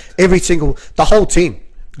impact. Every single, the whole team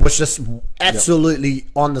was just absolutely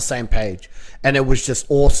on the same page, and it was just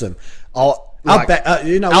awesome. Our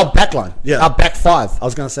backline, our back five. I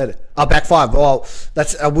was going to say that. Our back five. Well,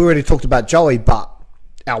 that's we already talked about Joey, but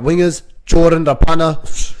our wingers, Jordan Rapana,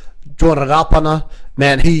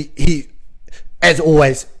 man, he as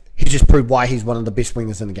always, he just proved why he's one of the best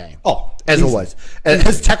wingers in the game. Oh, as easy. always, and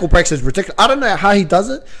his tackle breaks is ridiculous. I don't know how he does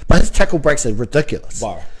it, but his tackle breaks are ridiculous.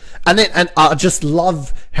 Wow. And I just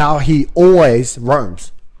love how he always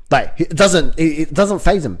roams. Like it doesn't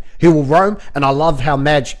phase him. He will roam, and I love how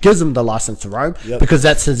Madge gives him the license to roam because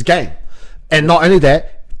that's his game. And not only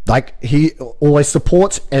that, like he always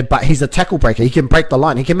supports, but he's a tackle breaker. He can break the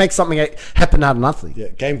line. He can make something happen out of nothing. Yeah,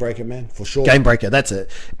 game breaker, man, for sure. Game breaker. That's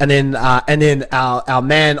it. And then our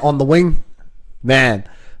man on the wing, man,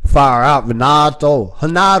 far out, Renato.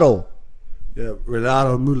 Yeah,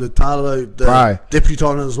 Renato Mulatalo, the Bro.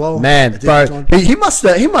 debutant as well. Man, A bro,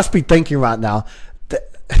 debutant. he must be thinking right now.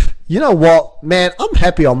 You know what, man? I'm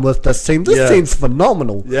happy I'm with this team. This team's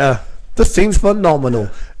phenomenal. Yeah. This team's phenomenal.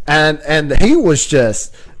 And he was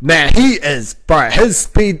just, man, he is, bro, his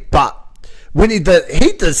speed, but when he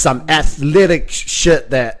did some athletic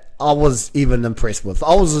shit that I was even impressed with.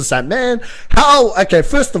 I was just like, man, okay,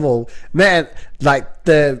 first of all, man, like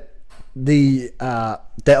the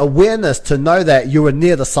awareness to know that you were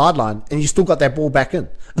near the sideline and you still got that ball back in.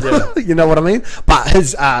 Yeah. You know what I mean? But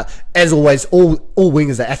his, as always, all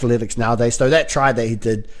wingers are athletics nowadays. So that try that he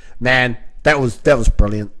did, man, that was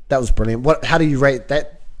brilliant. That was brilliant. How do you rate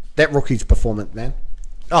that rookie's performance, man?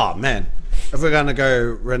 Oh, man. If we're going to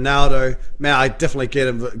go Ronaldo, man, I definitely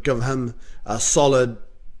give him a solid.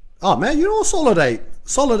 Oh, man, you know what? Solid 8.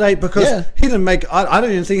 Solid 8 because he didn't make. I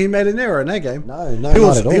don't even think he made an error in that game. No, not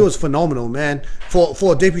at all. He was phenomenal, man,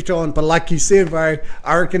 for a debutant. But like you said, bro,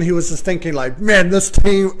 I reckon he was just thinking like, man, this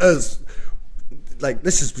team is like,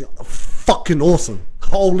 this is fucking awesome.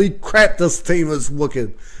 Holy crap, this team is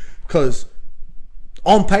wicked. Because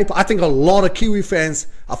on paper, I think a lot of Kiwi fans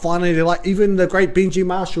are finding it like even the great Benji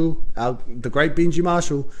Marshall, the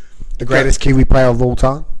Greatest Kiwi player of all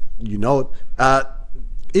time. You know it.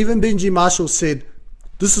 Even Benji Marshall said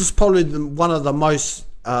this is probably one of the most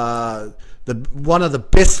one of the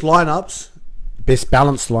best lineups, best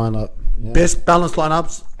balanced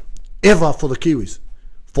lineup ever for the Kiwis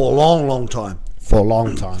for a long time.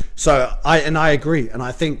 So I agree, and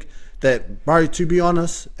I think that, bro, to be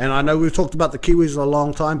honest, and I know we've talked about the Kiwis a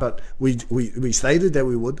long time, but we stated that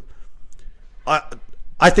we would.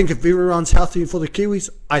 I think if everyone's healthy for the Kiwis,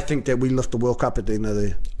 I think that we lift the World Cup at the end of the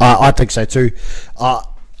year. I think so too.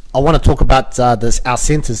 I want to talk about our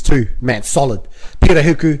centres too, man. Solid. Peter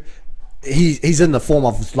Hiku, he's in the form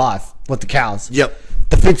of his life with the Cows. Yep.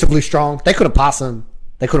 Defensively strong. They couldn't pass him.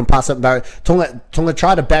 But Tonga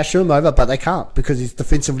tried to bash him over, but they can't because he's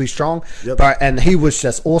defensively strong. Yep. But and he was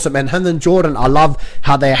just awesome. And him and Jordan, I love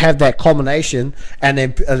how they have that combination. And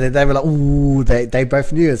then they were like, ooh, they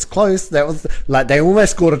both knew it's close. That was like they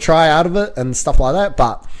almost scored a try out of it and stuff like that.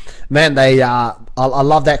 But man, I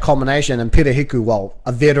love that combination. And Peter Hiku, well,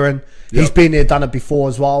 a veteran. He's been there, done it before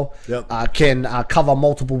as well. Yep. Can cover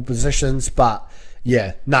multiple positions. But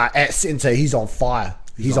yeah, at centre, he's on fire.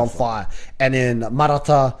 He's on fire. And then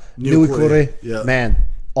Marata Nuikore, man,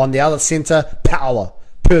 on the other centre, power.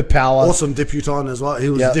 Awesome debutant as well. He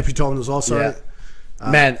was a debutant as well. So,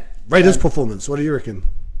 man, Raiders performance. What do you reckon?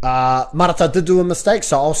 Marata did do a mistake,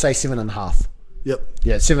 so I'll say 7.5. Yep.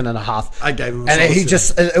 Yeah, 7.5. I gave him. And he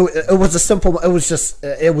just, it was a simple. It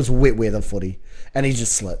was wet weather footy, and he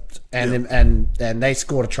just slipped, and they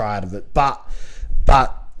scored a try out of it. But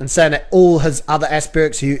and saying that all his other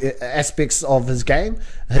aspects of his game,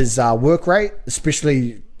 his work rate,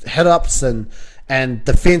 especially hit ups and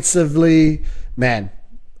defensively, man.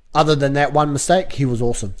 Other than that one mistake, he was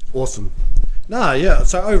awesome. Awesome. Nah, yeah.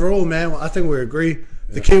 So overall, man, I think we agree.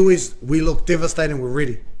 The Kiwis, we look devastating. We're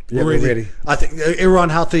ready. Yeah, we're ready. I think everyone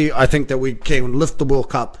healthy. I think that we can lift the World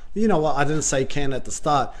Cup. You know what? I didn't say can at the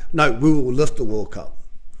start. No, we will lift the World Cup.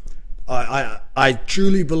 I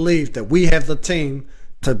truly believe that we have the team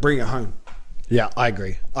to bring it home. Yeah, I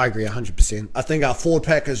agree 100%. I think our forward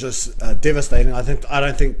pack is just devastating. I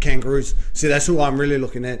don't think Kangaroos. See, that's who I'm really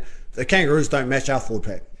looking at. The Kangaroos don't match our forward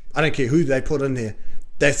pack. I don't care who they put in there.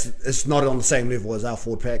 It's not on the same level as our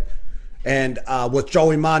forward pack. And with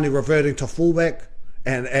Joey Manu reverting to fullback,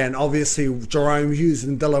 and obviously Jerome Hughes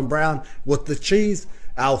and Dylan Brown with the cheese,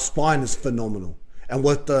 our spine is phenomenal. And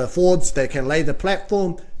with the forwards, they can lay the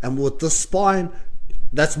platform. And with the spine,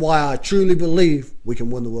 that's why I truly believe we can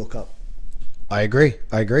win the World Cup. I agree.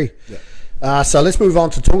 Yeah. So let's move on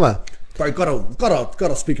to Tonga. Bro,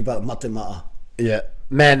 gotta speak about Mate Ma'a. Yeah,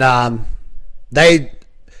 man.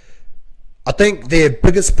 I think their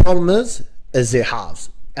biggest problem is their halves,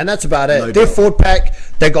 and that's about it. No Their doubt. forward pack,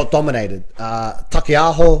 they got dominated.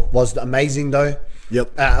 Takiaho was amazing though.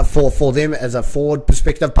 Yep. For them as a forward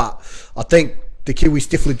perspective, but I think the Kiwis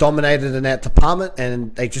definitely dominated in that department,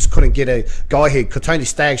 and they just couldn't get a go ahead. Kotoni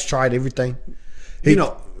Staggs tried everything.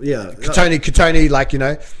 Yeah. Kotoni, like, you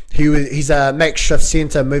know, he's a makeshift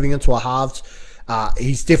centre moving into a halves.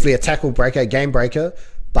 He's definitely a tackle breaker, game breaker,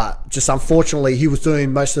 but just unfortunately he was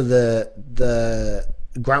doing most of the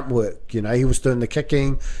grunt work. You know, he was doing the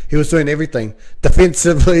kicking, he was doing everything.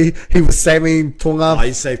 Defensively, he was saving Tonga.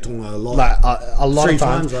 He saved Tonga a lot. Like a lot 3 of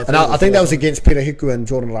times. times, And I think that was against Peter Hiku and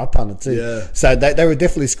Jordan Rapana too. Yeah. So they were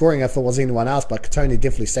definitely scoring if it was anyone else, but Kotoni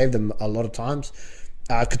definitely saved them a lot of times.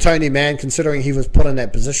 Kotoni, man, considering he was put in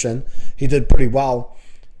that position, he did pretty well.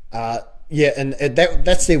 Yeah, and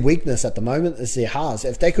that's their weakness at the moment, is their halves.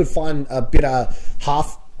 If they could find a better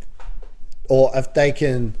half, or if they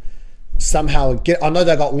can somehow get... I know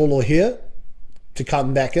they got Lolo here to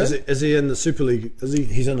come back in. Is he in the Super League? Is he?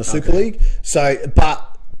 He's in the Super League. So,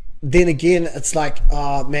 but then again, it's like,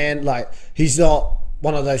 oh man, like, he's not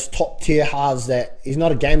one of those top tier halves that... He's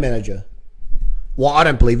not a game manager. Well, I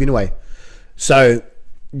don't believe anyway. So,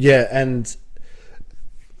 yeah, and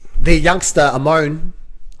the youngster, Amon,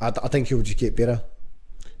 I think he will just get better.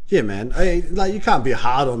 Yeah, man. Like, you can't be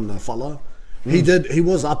hard on the fella. He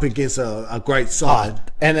was up against a great side.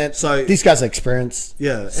 And then, So- these guys are experienced.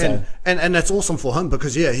 Yeah, So- and that's awesome for him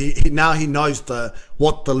because he now he knows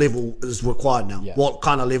what the level is required now. Yeah. What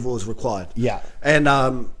kind of level is required. Yeah.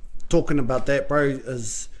 And talking about that, bro,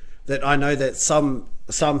 is that I know that some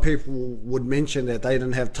people would mention that they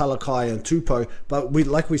didn't have Talakai and Tupou, but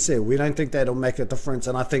like we said, we don't think that'll make a difference.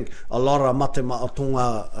 And I think a lot of Mate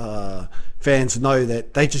Ma'a fans know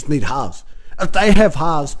that they just need halves. If they have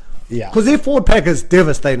halves. Yeah. Because their forward pack is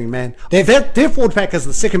devastating, man. Their forward pack is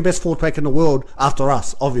the second best forward pack in the world after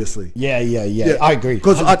us, obviously. Yeah. I agree.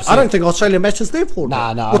 Because I 100%. don't think Australia matches their forward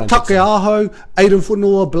pack. No, I With don't think so. Takeaho, Aiden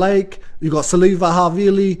Funua, Blake, you got Saliva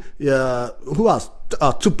Havili, who else?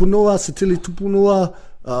 Tupunua, Sitili Tupunua,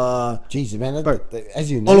 Jeez, man. As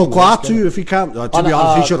you know, Olokoatu, if he can't. To be no,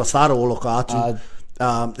 honest, he should have started Olokoatu.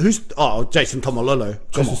 Who's Jason Tomalolo?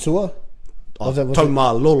 Come on. Joseph Sua?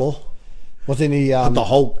 Tomalolo. Wasn't he The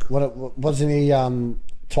Hulk. wasn't he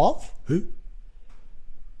 12? Who?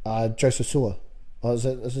 Joseph Sua. Oh, is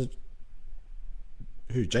it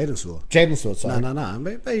Who? Jaden Sua. Jaden Sua, sorry. No.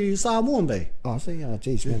 Maybe Samoan, babe. Oh, I see. Oh,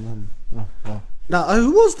 jeez, man. Wow. No,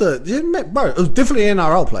 who was bro? It was definitely an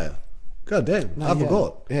NRL player. God damn, I Yeah.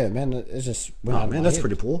 forgot. Yeah, man. It's just went Oh, out of man, my that's head.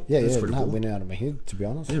 pretty poor. Yeah, That's yeah. pretty No, it poor. went out of my head, to be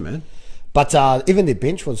honest. Yeah, man. But even their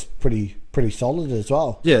bench was pretty solid as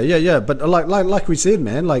well. Yeah. But like we said,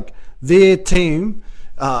 man, like their team,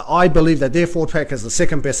 I believe that their forward pack is the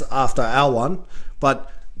second best after our one. But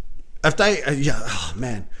if they,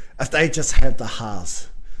 if they just have the halves,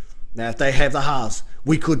 now if they have the halves,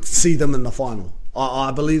 we could see them in the final.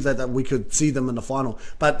 I believe that we could see them in the final.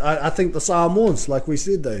 But I think the Samoans, like we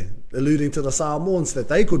said, alluding to the Samoans, that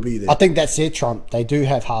they could be there. I think that's their trump. They do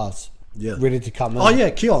have halves ready to come in. Oh yeah,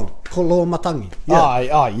 Keon Kolo Matangi.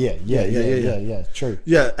 Yeah. True.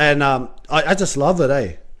 Yeah, and I just love it,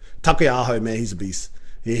 eh? Takeaho, man, he's a beast.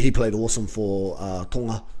 He played awesome for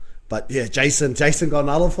Tonga. But yeah, Jason got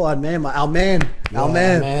nullified, man. Our man Our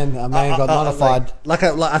man got nullified. Like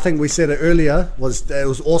I think we said it earlier, it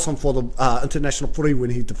was awesome for the international footy when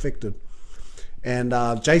he defected. And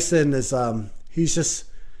Jason is he's just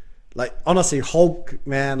like, honestly, Hulk,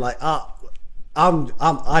 man. Like I'm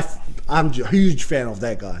a huge fan of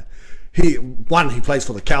that guy. he plays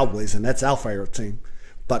for the Cowboys, and that's our favorite team.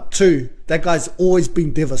 But two, that guy's always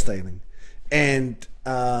been devastating, and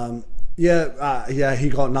he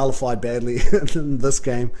got nullified badly in this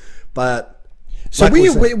game. But So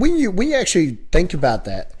like when you actually think about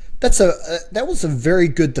that, that was a very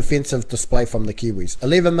good defensive display from the Kiwis.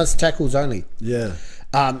 11 missed tackles only. yeah.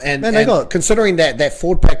 Considering that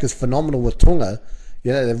forward pack is phenomenal with Tonga,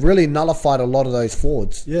 they've really nullified a lot of those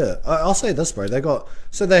forwards. Yeah, I'll say this, bro. They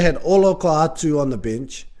had Olo Koatu on the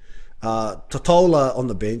bench, Totola on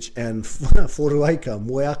the bench, and Foruaika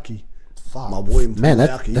Moeaki. My boy, Man,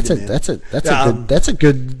 that's a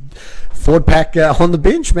good forward pack on the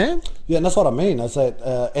bench, man. Yeah, and that's what I mean. I said,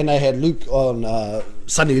 and they had Luke on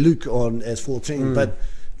Sonny Luke on as 14, but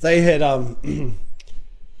they had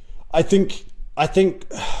I think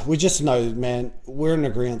we just know, man, we're in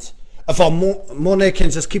agreement. If Mone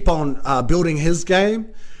can just keep on building his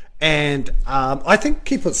game, and I think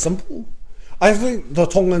keep it simple. I think the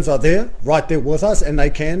Tongans are right there with us, and they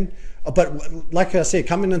can. But like I said,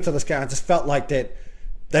 coming into this game, I just felt like that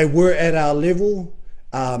they were at our level.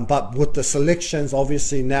 But with the selections,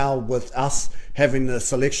 obviously now with us having the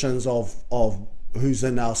selections of who's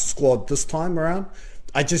in our squad this time around,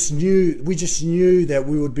 we just knew that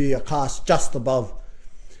we would be a class just above.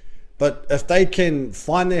 But if they can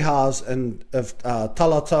find their halves, and if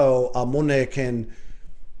Talatau Mone can,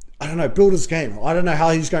 I don't know, build his game. I don't know how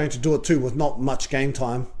he's going to do it too with not much game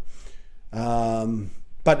time.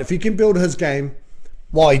 But if he can build his game,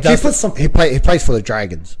 well, he does. He plays for the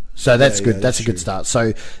Dragons, so that's good. That's a good start.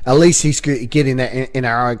 So at least he's getting that in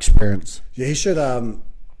our experience. Yeah, he should.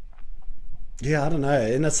 Yeah, I don't know,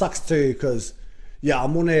 and it sucks too because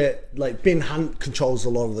I'm on it. Like Ben Hunt controls a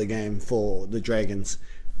lot of the game for the Dragons.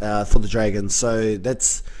 So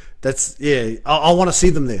that's I want to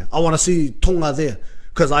see them there. I want to see Tonga there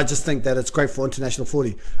because I just think that it's great for international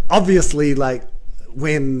footy. Obviously, like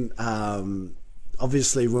when the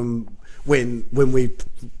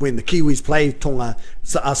Kiwis play Tonga,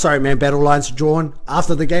 sorry man, battle lines are drawn.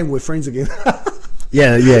 After the game, we're friends again.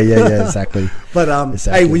 yeah, exactly. But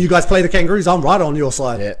hey, when you guys play the Kangaroos, I'm right on your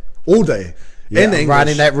side all day. Yeah, I'm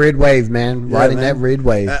riding that red wave, man. That red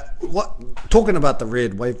wave. Talking about the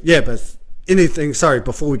red wave, but anything, sorry,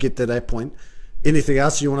 before we get to that point, anything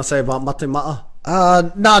else you want to say about Mate Ma'a?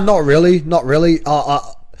 No, not really.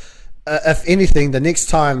 If anything, the next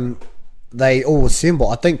time they all assemble,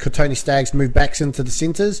 I think Kotoni Staggs move back into the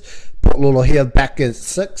centres, put Lolohea back at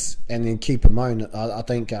 6, and then keep Amon. I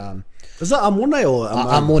think. Is that Amone or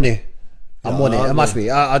Amone? It must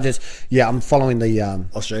be. I'm following the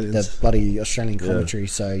Australians, the bloody Australian commentary.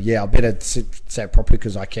 So I better say it properly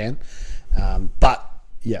because I can. But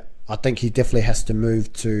I think he definitely has to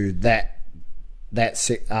move to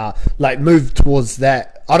move towards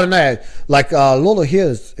that. I don't know. Like Lolo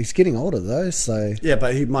here, he's getting older though. So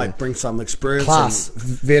but he might bring some experience, class,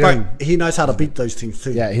 veteran. But he knows how to beat those teams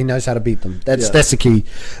too. Yeah, he knows how to beat them. That's the key.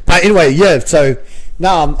 But anyway, So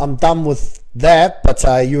now I'm done with that. But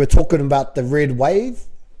you were talking about the red wave.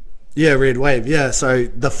 Yeah, red wave. Yeah, so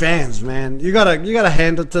the fans, man, you gotta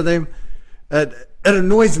hand it to them. It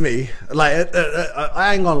annoys me. Like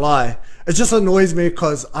I ain't gonna lie, it just annoys me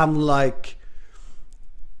because I'm like,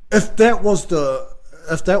 if that was,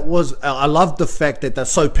 I love the fact that they're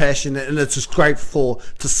so passionate, and it's just great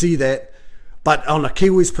to see that. But on a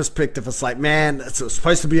Kiwis perspective, it's like, man, it's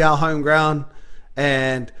supposed to be our home ground,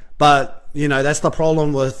 but that's the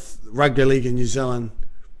problem with rugby league in New Zealand.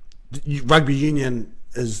 Rugby union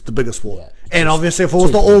is the biggest sport, and obviously if it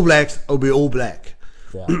was the All Blacks, it would be All Black.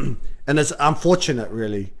 And it's unfortunate,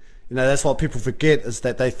 really. That's what people forget, is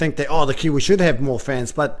that they think that the Kiwi should have more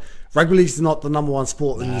fans, but rugby league is not the number one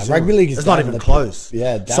sport in New Zealand. Rugby league is not even close.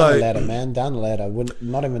 Down the ladder, man. Down the ladder. We're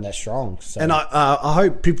not even that strong. So. And I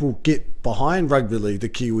hope people get behind rugby league, the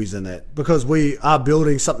Kiwis in that, because we are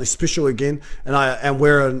building something special again, and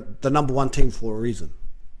we're the number one team for a reason.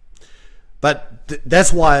 But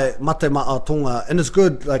that's why Mate Ma'a Tonga, and it's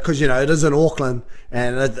good because it is in Auckland,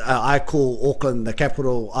 and I call Auckland the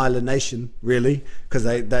capital island nation, really, because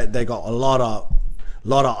they got a lot of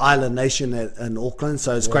island nation in Auckland,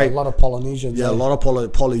 so it's great. A lot of Polynesians. A lot of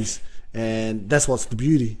polys, and that's what's the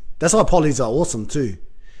beauty. That's why polys are awesome too.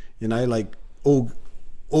 Like all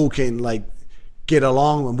can like get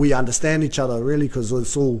along, and we understand each other really, because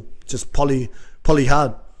it's all just poly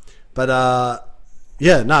hard. But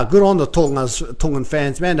good on the Tongan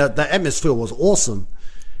fans, man. The atmosphere was awesome,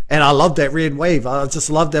 and I love that red wave. I just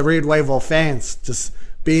love that red wave of fans just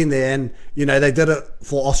being there, and they did it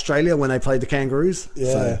for Australia when they played the Kangaroos.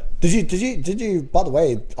 Yeah. So. Did you? By the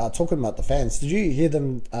way, talking about the fans, did you hear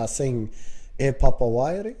them sing E Papa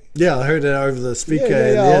Wairi. Yeah, I heard it over the speaker.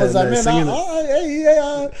 I was like, they're man, singing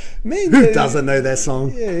it. Who doesn't know that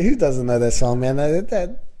song? Yeah, who doesn't know that song, man?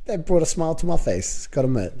 That brought a smile to my face. Gotta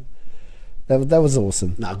admit, that was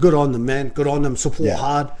awesome. Nah, good on them, man. Good on them. Support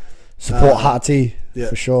hard. Support Hearty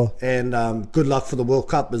for sure. And good luck for the World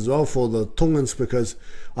Cup as well for the Tongans, because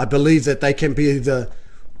I believe that they can be the.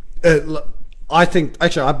 I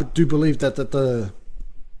do believe that the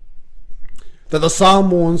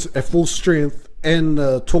Samoans at full strength and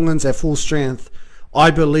the Tongans at full strength. I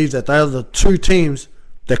believe that they are the two teams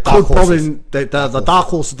that could probably the dark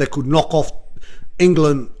horses that could knock off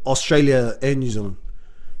England, Australia, and New Zealand.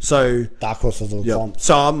 So dark horses of the comp.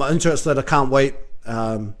 So I'm interested. I can't wait.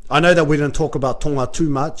 I know that we didn't talk about Tonga too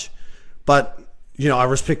much, but I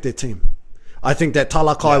respect their team. I think that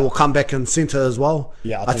Talakai will come back in centre as well.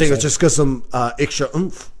 Yeah, I think it just gives them extra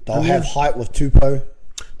oomph. They'll have height with Tupou.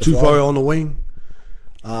 Tupou on the wing.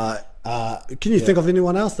 Can you think of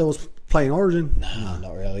anyone else that was playing Origin? No,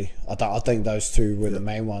 not really. I think those two were the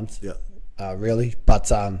main ones. Yeah. Really,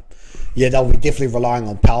 but they'll be definitely relying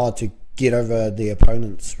on power to get over the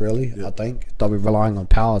opponents. Really, I think they'll be relying on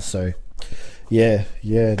power. So, no,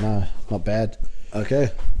 not bad. Okay,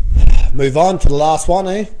 move on to the last one,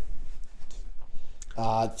 eh?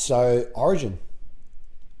 So Origin.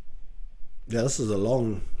 Yeah, this is a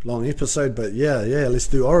long episode, but yeah, let's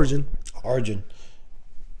do Origin.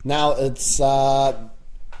 Now it's the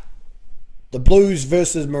Blues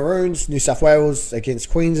versus Maroons, New South Wales against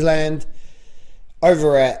Queensland,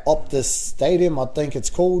 over at Optus Stadium, I think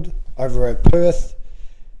it's called, over at Perth,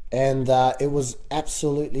 and it was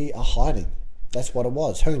absolutely a hiding. That's what it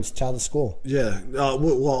was. Hoons, tell the score. Yeah,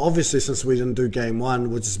 well, obviously, since we didn't do game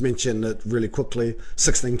one, we'll just mention it really quickly.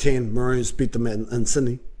 16-10, Maroons beat them in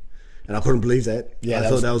Sydney, and I couldn't believe that. Yeah, I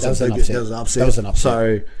thought that was an upset. That was an upset.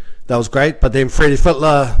 So that was great. But then Freddie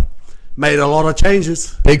Fittler made a lot of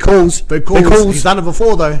changes. Big calls. He's done it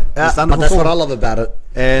before, though. That's what I love about it.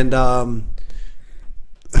 And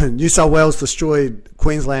New South Wales destroyed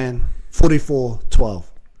Queensland 44-12,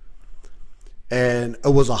 and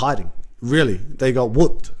it was a hiding. Really, they got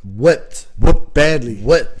whooped badly,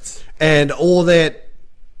 and all that.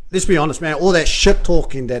 Let's be honest, man. All that shit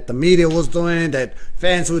talking that the media was doing, that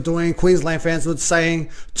fans were doing, Queensland fans were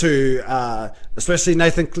saying to, especially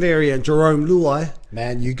Nathan Cleary and Jerome Luai.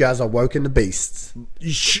 Man, you guys are woken the beasts.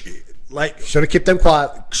 Should have kept them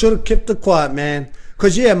quiet. Should have kept it quiet, man.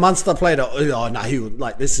 Because Munster played. He was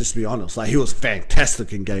let's just be honest. He was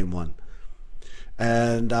fantastic in game one.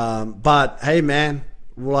 And but hey, man,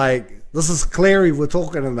 this is Cleary we're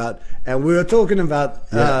talking about, and we were talking about.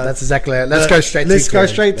 That's exactly it. Let's go straight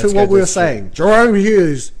to what we were saying. Jerome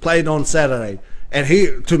Hughes played on Saturday, and he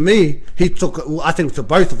took. I think to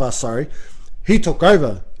both of us, sorry, he took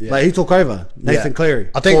over. Yeah. He took over Nathan Cleary.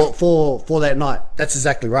 I think for that night. That's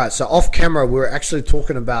exactly right. So off camera, we were actually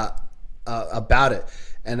talking about it,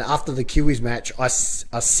 and after the Kiwis match, I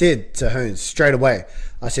said to Hoons straight away.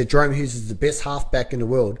 I said Jerome Hughes is the best halfback in the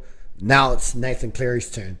world. Now it's Nathan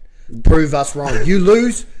Cleary's turn. Prove us wrong. You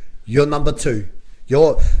lose, you're number 2.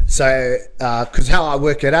 Because how I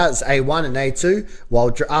work it out is A1 and A2.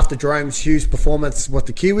 While after Jerome Hughes' performance with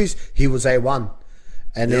the Kiwis, he was A1,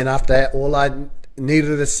 and then after that, all I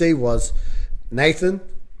needed to see was Nathan,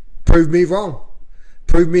 prove me wrong.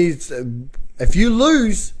 Prove me. If you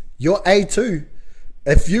lose, you're A2.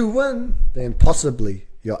 If you win, then possibly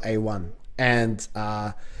you're A1. And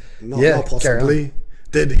not possibly.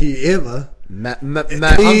 Did he ever?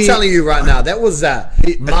 I'm telling you right now, that was a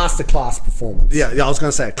masterclass performance. Yeah, I was going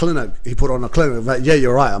to say a clinic. He put on a clinic. But yeah,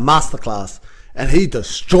 you're right, a masterclass. And he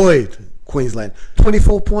destroyed Queensland.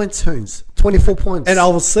 24 points, Hoons. 24 points. And I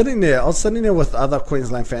was sitting there with other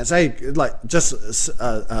Queensland fans. Hey, just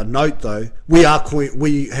a note though, we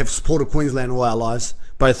have supported Queensland all our lives,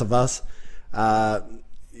 both of us. But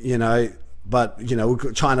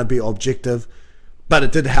we're trying to be objective. But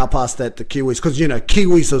it did help us that the Kiwis, because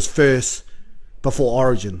Kiwis was first before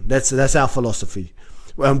Origin. That's our philosophy.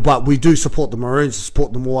 But we do support the Maroons,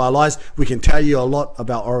 support them all our lives. We can tell you a lot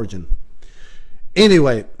about Origin.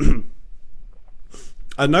 Anyway,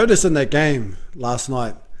 I noticed in that game last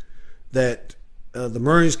night that the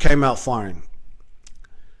Maroons came out firing,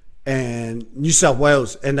 and New South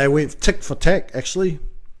Wales, and they went tick for tack actually.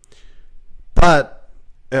 But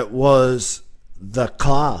it was the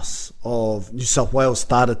class of New South Wales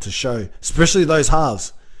started to show, especially those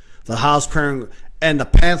halves. The halves pairing and the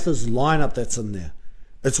Panthers lineup that's in there.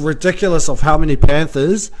 It's ridiculous of how many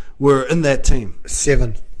Panthers were in that team.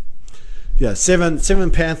 7. Yeah,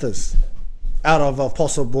 seven Panthers out of a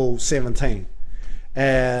possible 17.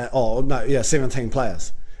 17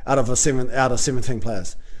 players out of 17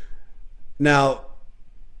 players. Now,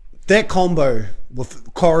 that combo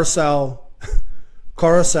with Coruscant,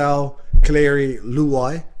 Cleary,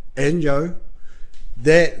 Luai, and Joe,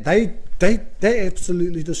 they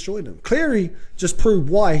absolutely destroyed him. Cleary just proved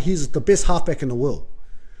why he's the best halfback in the world.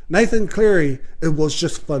 Nathan Cleary, it was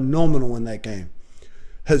just phenomenal in that game.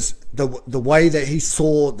 The way that he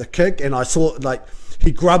saw the kick, and I saw like he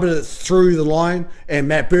grubbed it through the line, and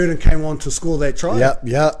Matt Burton came on to score that try.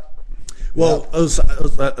 Yep. Well, it was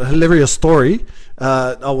a hilarious story.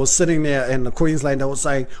 I was sitting there in the Queenslander was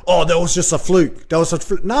saying, "Oh, that was just a fluke. That was a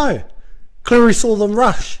fluke." No, Cleary saw them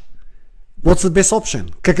rush. What's the best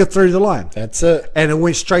option? Kick it through the line. That's it. And it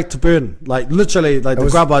went straight to Burton. Like literally, like the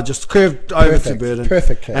grubber just curved over to Burton.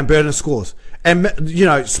 Perfect. And Burton scores. And you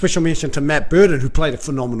know, special mention to Matt Burton, who played a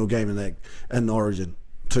phenomenal game in Origin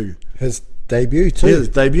too. His debut too. His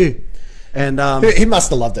debut. And he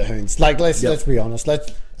must have loved it, Hoons. Like let's be honest.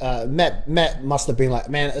 Matt must have been like,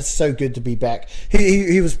 man, it's so good to be back.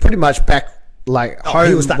 He was pretty much back. Like home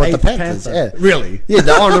he was the with the eighth Panthers, Panther. yeah, Really? yeah,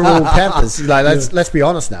 the honourable Panthers. Like, let's be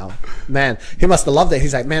honest now, man. He must have loved it.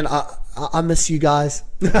 He's like, man, I miss you guys.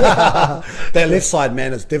 That left side,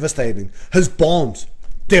 man, is devastating. His bombs,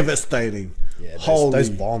 devastating. Yeah,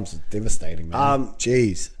 those bombs are devastating, man.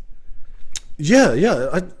 Jeez.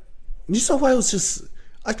 Yeah. New South Wales just,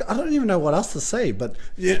 I don't even know what else to say. But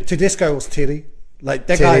Tedesco was Teddy. Like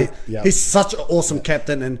that Teddy, guy, yeah. he's such an awesome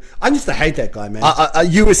captain, and I used to hate that guy, man.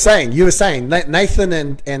 You were saying Nathan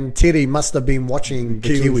and Teddy must have been watching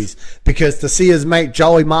the Kiwis because to see his mate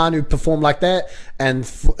Joey Manu perform like that, and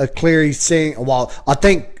Cleary seeing, well, I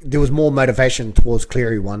think there was more motivation towards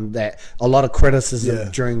Cleary one, that a lot of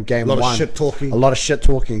criticism during game one, a lot of shit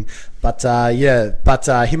talking. But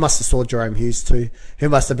he must have saw Jerome Hughes too. He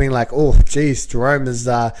must have been like, oh, geez, Jerome is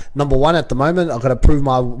number one at the moment. I've got to prove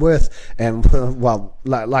my worth. And well,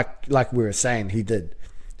 like we were saying, he did.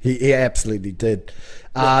 He absolutely did.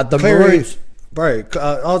 The Cleary, Maroons, bro.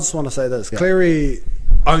 I just want to say this: Cleary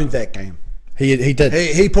owned that game. He did.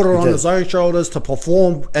 He put it on his own shoulders to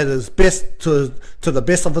perform at his best, to the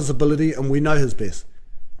best of his ability, and we know his best.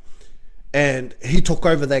 And he took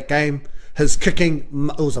over that game. His kicking,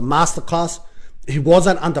 it was a masterclass. He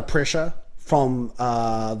wasn't under pressure from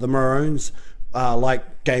the Maroons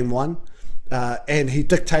like game one, and he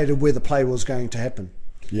dictated where the play was going to happen.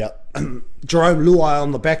 Yep. Jerome Luai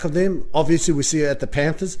on the back of them. Obviously, we see it at the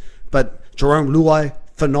Panthers, but Jerome Luai,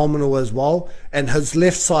 phenomenal as well. And his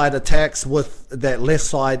left side attacks with that left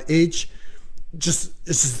side edge, it's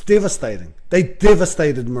just devastating. They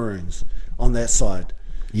devastated Maroons on that side.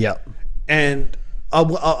 Yep. And I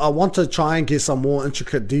want to try and get some more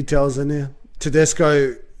intricate details in there.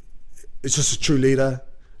 Tedesco is just a true leader.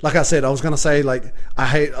 Like I said, I was gonna say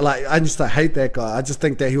I used to hate that guy. I just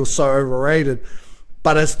think that he was so overrated.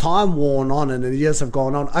 But as time worn on and the years have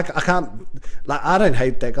gone on, I can't, like, I don't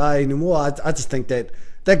hate that guy anymore. I just think that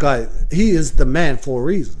guy, he is the man for a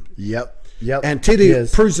reason. Yep. And Teddy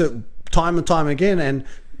proves it time and time again. And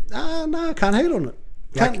no, I can't hate on it.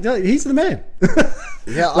 He's the man.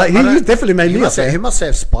 Yeah, like he definitely made me upset. He must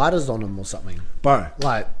have spiders on him or something, bro.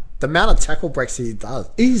 Like the amount of tackle breaks he does,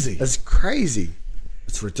 easy. It's crazy.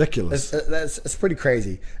 It's ridiculous. It's pretty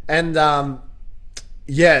crazy. And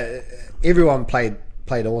everyone played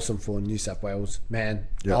awesome for New South Wales, man.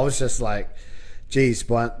 Yep. I was just like, geez,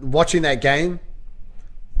 but watching that game,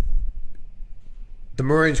 the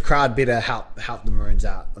Maroons crowd better help the Maroons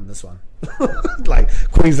out on this one. Like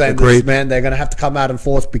Queenslanders, man, they're going to have to come out in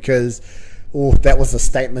force because, that was a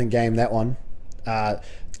statement game, that one.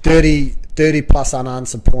 30 plus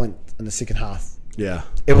unanswered point in the second half. Yeah.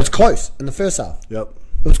 It was close in the first half. Yep.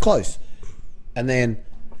 It was close. And then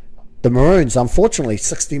the Maroons, unfortunately,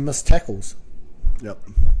 60 missed tackles. Yep.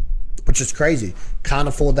 Which is crazy. Can't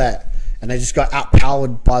afford that. And they just got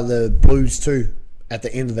outpowered by the Blues too. At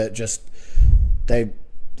the end of it, they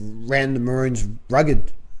ran the Maroons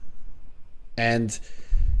rugged. And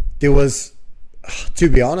there was, to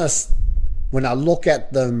be honest, when I look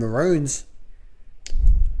at the Maroons,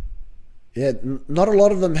 not a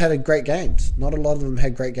lot of them had great games.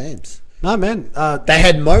 No, man. They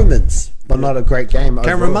had moments, but not a great game.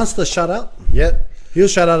 Cameron Munster shut out. Yep. He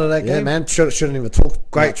was shut out of that game. Yeah, man. Shouldn't even talk.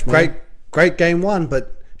 Great game one,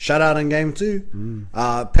 but shut out in game two.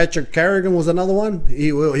 Patrick Carrigan was another one.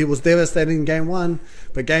 He was devastating in game one,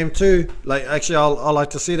 but game two, like, actually, I like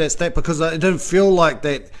to see that stat because it didn't feel like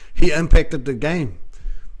that he impacted the game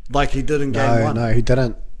like he did in game one. No, he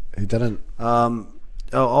didn't.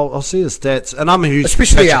 I'll see his stats, and I'm a huge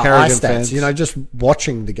especially Patrick our Carrigan stats. fan. Just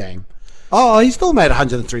watching the game. Oh, he still made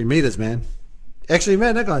 103 meters, man. Actually,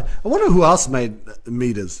 man, that guy. I wonder who else made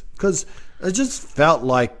meters because it just felt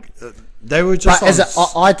like They were just But as an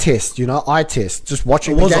eye test, eye test, just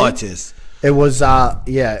watching it was the game, eye test. it was,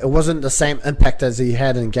 it wasn't the same impact as he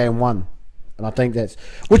had in game one. And I think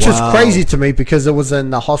which is crazy to me because it was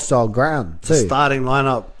in the hostile ground too. The starting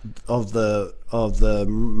lineup of the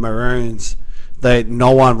Maroons,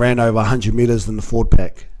 no one ran over 100 meters in the forward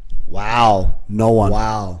pack. Wow. No one.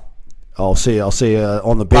 Wow. I'll see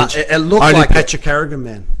on the bench. But it looked only like Patrick Carrigan,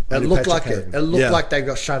 man. It Only looked Patrick like like they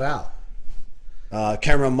got shut out.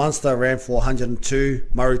 Cameron Munster ran for 102,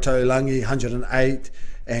 Murray Toilangi 108,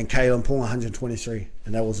 and Kalen Pong 123,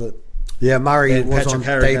 and that was it. Yeah, Murray And was Patrick on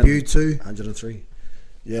Carrigan, debut too. 103.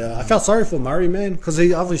 Yeah, I felt sorry for Murray, man, because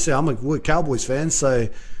we're Cowboys fans, so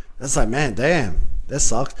it's like, man, damn, that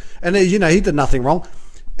sucks. And he did nothing wrong.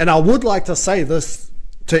 And I would like to say this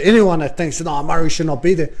to anyone that thinks, no, Murray should not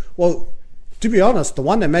be there. Well, to be honest, the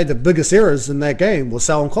one that made the biggest errors in that game was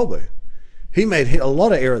Selwyn Colby. He made a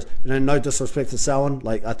lot of errors, and no disrespect to Selwyn,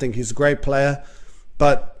 like I think he's a great player,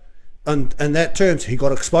 but in that terms, he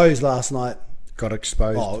got exposed last night.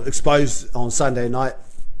 Exposed on Sunday night,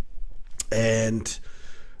 and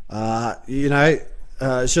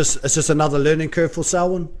it's just another learning curve for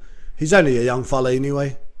Selwyn. He's only a young fella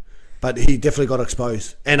anyway, but he definitely got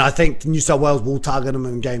exposed, and I think New South Wales will target him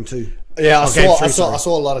in game 2. Yeah, I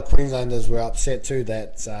saw a lot of Queenslanders were upset too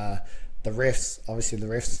that the refs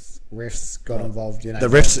got involved. The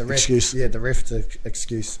refs excuse. Yeah, the refs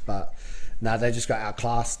excuse, but no, they just got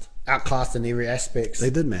outclassed in every aspect. They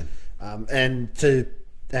did, man. And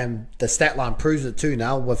the stat line proves it too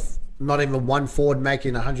now with not even one forward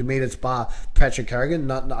making 100 meters bar Patrick Carrigan.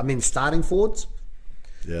 Starting forwards.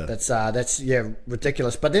 Yeah, that's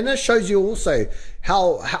ridiculous. But then it shows you also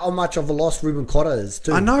how much of a loss Ruben Cotter is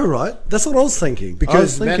too. I know, right? That's what I was thinking.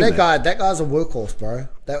 Because that guy's a workhorse, bro.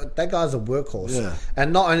 That guy's a workhorse. Yeah.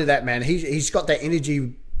 And not only that, man, he's got that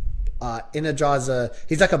energy, energizer.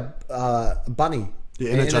 He's like a bunny.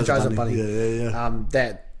 Yeah, energizer bunny. Yeah.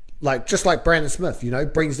 That. Like just like Brandon Smith,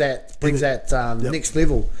 brings that next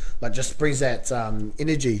level, like just brings that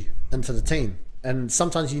energy into the team, and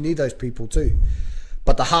sometimes you need those people too.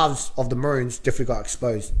 But the halves of the Maroons definitely got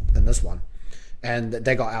exposed in this one, and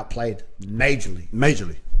they got outplayed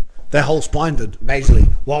majorly. Their whole spine did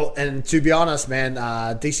majorly. Well, and to be honest, man,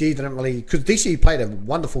 DCE didn't really, because DCE played a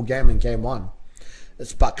wonderful game in game 1.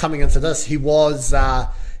 But coming into this, he was.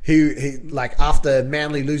 He like after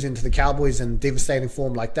Manly losing to the Cowboys in devastating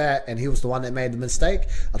form like that, and he was the one that made the mistake.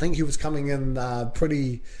 I think he was coming in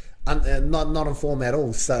pretty not in form at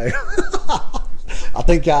all. So I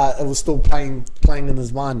think it was still playing in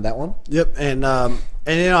his mind, that one. Yep, and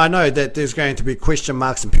I know that there's going to be question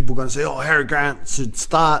marks and people are going to say, "Oh, Harry Grant should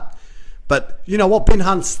start," but you know what? Ben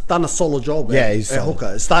Hunt's done a solid job. He's a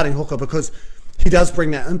hooker, starting hooker, because he does bring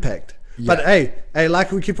that impact. Yeah. But hey,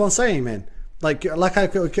 like we keep on saying, man. Like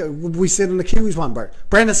we said in the Kiwis one, bro.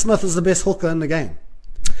 Brandon Smith is the best hooker in the game.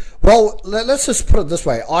 Well, let's just put it this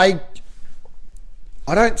way. I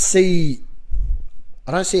don't see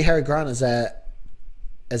Harry Grant as a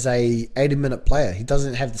 80-minute player. He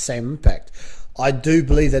doesn't have the same impact. I do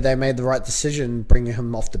believe that they made the right decision bringing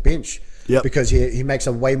him off the bench. Yep. Because he makes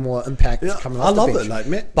a way more impact coming off the bench. I love it, like,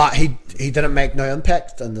 man. But he didn't make no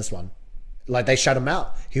impact in this one. Like, they shut him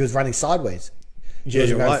out. He was running sideways. Yeah,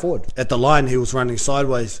 you're right. Forward. At the line, he was running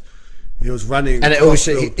sideways. He was running, and it was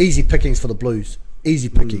easy pickings for the Blues. Easy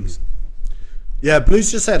pickings. Yeah,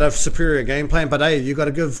 Blues just had a superior game plan, but hey, you got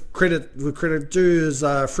to give credit where credit due is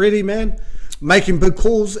Freddie, man, making big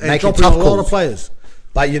calls and dropping a lot of players.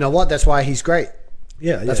 But you know what? That's why he's great.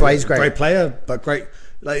 That's why he's great. Great player, but great.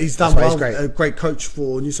 Like, he's done well. A great coach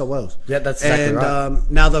for New South Wales. Yeah, that's exactly right.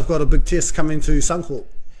 And now they've got a big test coming to Suncorp.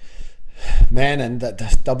 Man, and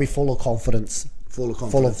they'll be full of confidence. Full of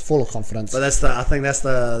confidence. But I think that's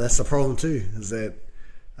the problem too, is that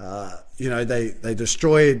they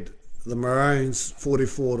destroyed the Maroons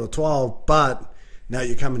 44-12, but now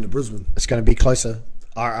you come into Brisbane. It's going to be closer.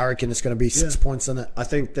 I reckon it's going to be 6 points in it. I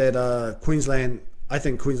think that Queensland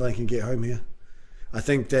can get home here. I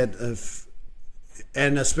think that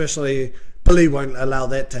especially Billy won't allow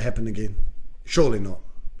that to happen again. Surely not.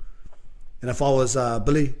 And if I was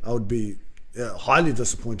Billy, I would be highly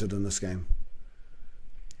disappointed in this game.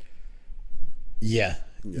 Yeah.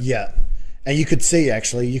 And you could see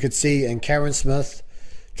in Cameron Smith,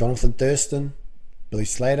 Jonathan Thurston, Billy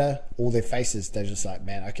Slater, all their faces, they're just like,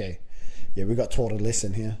 man, okay, yeah, we got taught a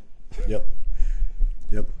lesson here. Yep.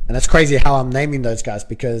 And it's crazy how I'm naming those guys,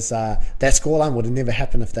 because that scoreline would have never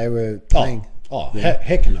happened if they were playing.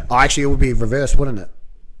 Heck no. Oh, actually, it would be reversed, wouldn't it?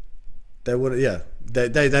 They would, yeah.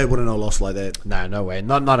 They wouldn't have lost like that. No way.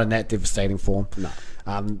 Not in that devastating form. No.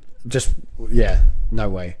 No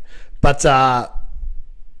way. But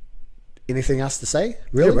anything else to say?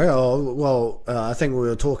 Yeah, Really? well, I think we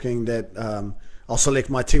were talking that I'll select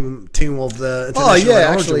my team of the Oh international. yeah,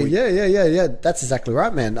 and Origin actually, week. yeah. That's exactly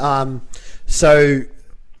right, man. So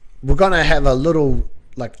we're gonna have a little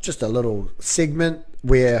segment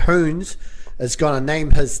where Hoons is gonna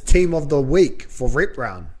name his team of the week for rep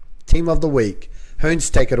round. Team of the week. Hoons,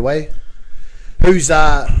 take it away. Who's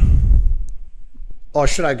Oh,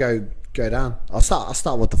 should I go down? I'll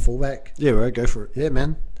start with the fullback. Yeah, right, go for it. Yeah,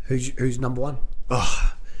 man. Who's number one?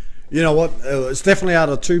 You know what? It's definitely out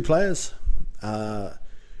of two players,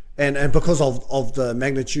 and because of the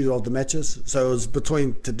magnitude of the matches. So it was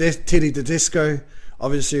between Teddy Tedesco,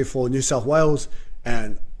 obviously for New South Wales,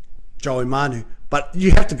 and Joey Manu. But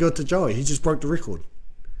you have to go to Joey. He just broke the record.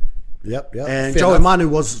 Yep. And Fair Joey enough. Manu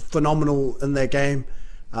was phenomenal in that game,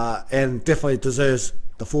 and definitely deserves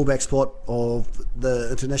the fullback spot of the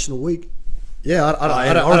international week. Yeah,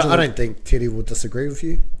 I don't think Teddy will disagree with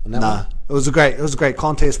you on that Nah, one. it was a great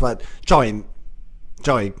contest, but Joey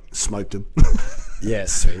smoked him. Yeah,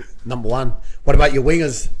 sweet. Number one. What about your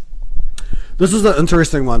wingers? This is an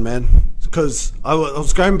interesting one, man, because I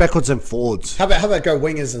was going backwards and forwards. How about go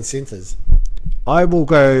wingers and centers? I will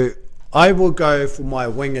go for my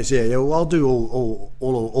wingers. Yeah. Well, I'll do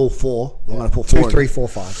all four. I'm going to put 2, four. 3, 4,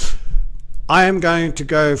 5. I am going to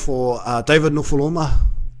go for David Nufuluma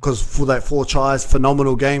because for that 4 tries,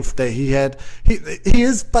 phenomenal game that he had. He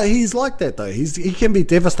is, but he's like that though. He can be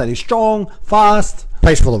devastating, strong, fast.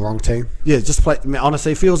 Plays for the wrong team. Yeah, just play. I mean,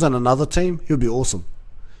 honestly, if he was in another team, he'd be awesome.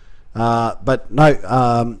 But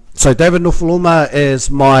no. So David Nufuluma is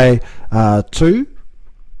my 2.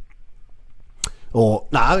 Or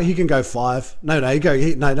no, he can go 5. No,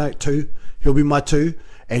 2. He'll be my 2.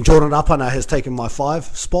 And Jordan Apana has taken my 5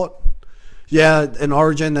 spot. Yeah, in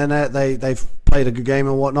Origin and that they've played a good game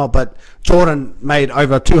and whatnot, but Jordan made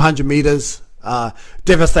over 200 meters,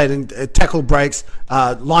 devastating tackle breaks,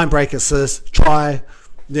 line break assist, try.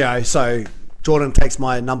 So Jordan takes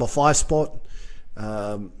my number 5 spot.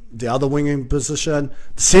 The other winging position,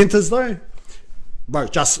 the centers though, bro,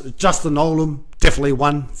 Justin Nolan definitely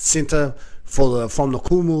one center from the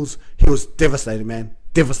Kumals. He was devastating, man,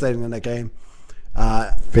 devastating in that game.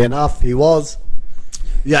 Fair enough. He was.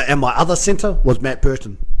 Yeah, and my other centre was Matt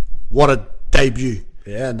Burton. What a debut.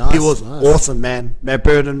 Yeah, nice. He was nice. awesome, man. Matt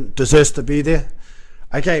Burton deserves to be there.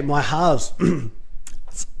 Okay, my halves.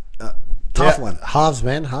 Tough one. Halves,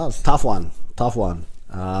 man. Halves. Tough one.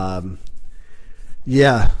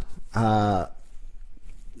 Yeah. I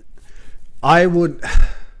would...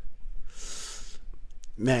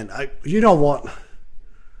 Man, you know what?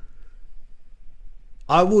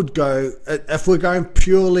 I would go... If we're going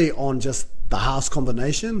purely on just the halves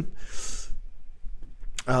combination,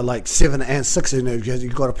 like 7 and 6, because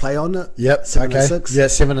you've got to play on it. Yep. 7 okay. and 6. Yeah,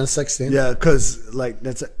 7 and 6 then. Yeah, because like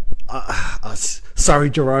that's it. Sorry,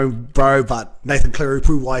 Jerome, bro, but Nathan Cleary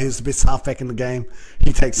proved why he's the best halfback in the game.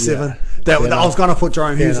 He takes 7. Yeah. I was going to put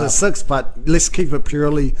Jerome Hughes enough. at 6, but let's keep it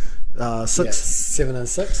purely 6. Yeah, 7 and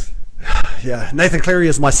 6. Yeah, Nathan Cleary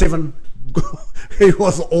is my 7. He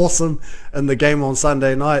was awesome in the game on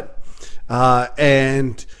Sunday night.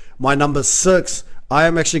 And my number 6, I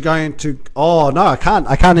am actually going to... Oh, no, I can't.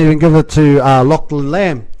 I can't even give it to Lachlan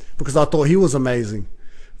Lamb because I thought he was amazing.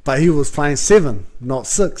 But he was playing 7, not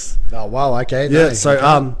 6. Oh, wow. Okay. Yeah, no, so...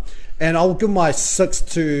 okay. And I'll give my 6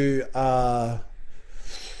 to...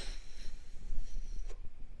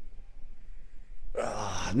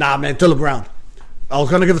 man, Dylan Brown. I was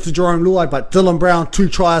going to give it to Jerome Luai, but Dylan Brown, 2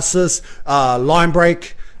 try assists, line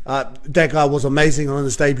break. That guy was amazing on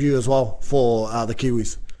his debut as well for the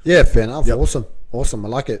Kiwis. Yeah, fair enough. Yep. Awesome. I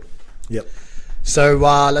like it. Yep. So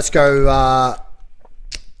let's go.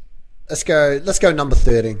 Let's go number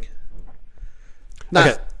 13. No,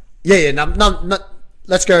 Okay. Yeah.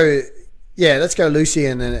 Let's go. Yeah, let's go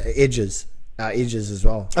Lucian and edges. Edges as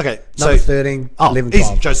well. Okay, Number so 13, Oh, 11, easy,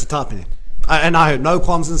 12. Joseph Tapine. And I had no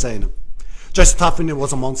qualms in saying it. Joseph Tapine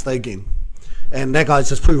was a monster again. And that guy's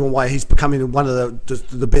just proven why he's becoming one of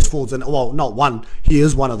the best forwards. Well, not one. He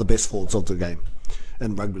is one of the best forwards of the game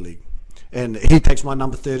in rugby league. And he takes my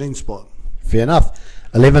number 13 spot. Fair enough.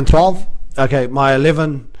 11, 12. Okay, my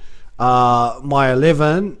 11, I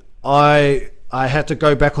had to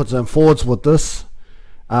go backwards and forwards with this.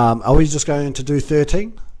 Are we just going to do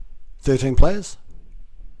 13? 13 players?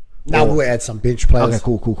 Now we'll add some bench players. Okay,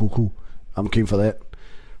 cool. I'm keen for that.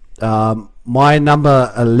 My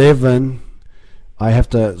number 11, I have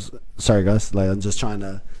to... Sorry, guys. Like, I'm just trying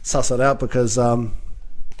to suss it out because I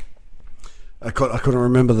couldn't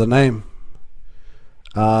remember the name.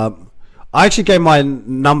 I actually gave my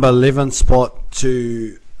number 11 spot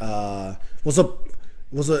to... No,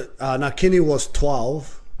 Kenny was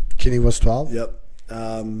 12. Kenny was 12. Yep.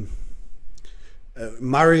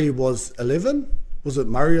 Murray was 11. Was it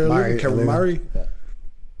Murray 11? Cameron Murray. Yeah.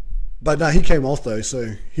 But no, he came off though,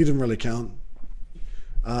 so he didn't really count.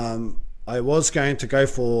 I was going to go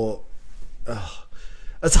for.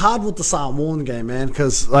 It's hard with the Samoan game, man,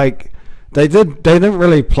 because like they didn't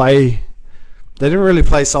really play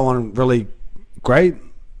someone really great.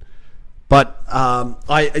 But but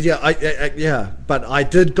I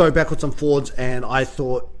did go back with some forwards, and I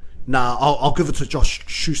thought, I'll give it to Josh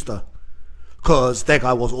Schuster, because that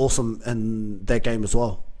guy was awesome in that game as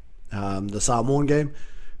well, the Samoan game,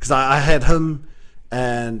 because I had him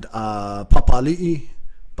and Papali'i,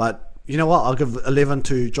 but you know what? I'll give 11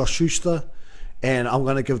 to Josh Schuster, and I'm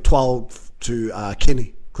going to give 12 to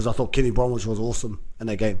Kenny, because I thought Kenny Bromwich was awesome in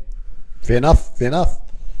that game. Fair enough.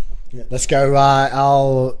 Yeah. Let's go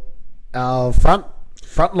our front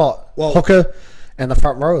lot, hooker, and the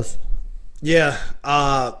front rows. Yeah,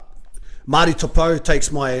 Marty Topo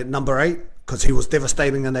takes my number 8, because he was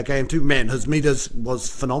devastating in that game too. Man, his meters was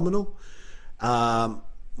phenomenal.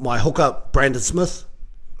 My hooker, Brandon Smith.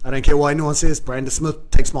 I don't care what anyone says. Brandon Smith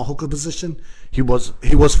takes my hooker position. He was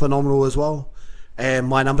phenomenal as well. And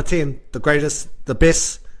my number 10, the greatest, the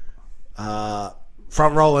best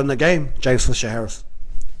front row in the game, James Fisher-Harris.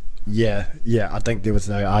 Yeah, I think there was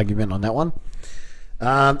no argument on that one.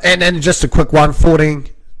 And then just a quick one, 14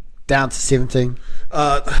 down to 17.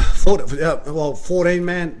 14,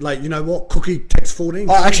 man. Like, you know what? Cookie takes 14.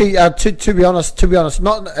 Oh, actually, to be honest,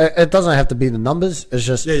 not it doesn't have to be the numbers. It's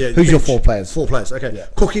just who's bench. Your 4 players? 4 players. Okay. Yeah.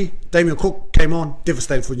 Cookie, Damien Cook came on,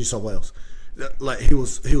 devastating for New South Wales. Like he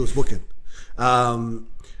was wicked. I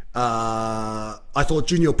thought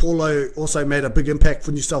Junior Paulo also made a big impact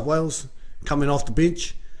for New South Wales coming off the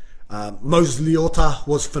bench. Moses Leota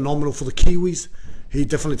was phenomenal for the Kiwis. He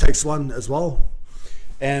definitely takes one as well.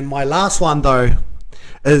 And my last one though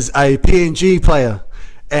is a PNG player,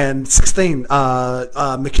 and 16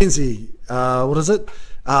 Mackenzie. What is it?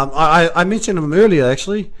 I mentioned him earlier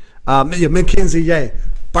actually. Mackenzie Yeh.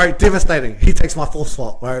 Bro, devastating. He takes my 4th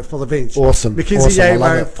spot, bro, for the bench. Awesome. Mackenzie Yeh,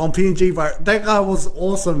 bro, from PNG, bro. That guy was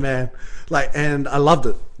awesome, man. Like, and I loved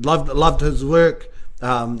it. Loved his work.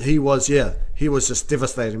 He was just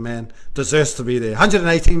devastating, man. Deserves to be there.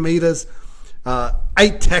 118 meters, 8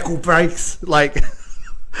 tackle breaks. Like,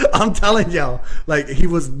 I'm telling y'all, like, he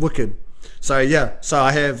was wicked. So yeah, so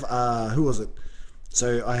I have who was it?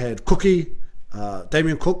 So I had Cookie,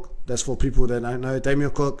 Damien Cook. That's for people that don't know.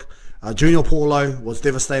 Damien Cook. Junior Paulo was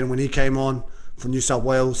devastating when he came on for New South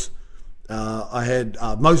Wales. I had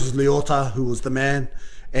Moses Leota, who was the man,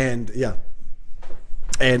 and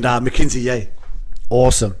Mackenzie Yeh.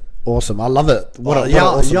 Awesome. I love it.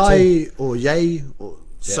 Sorry,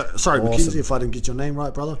 awesome. Mackenzie, if I didn't get your name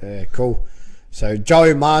right, brother. Yeah, cool. So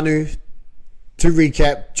Joey Manu, to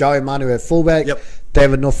recap, Joey Manu at fullback. Yep.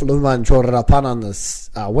 David Nofaluma and Jordan Rapana on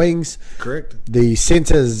the wings. Correct. The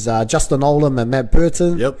centres, Justin Olam and Matt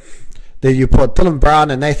Burton. Yep. Then you put Dylan Brown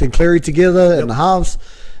and Nathan Cleary together in the halves.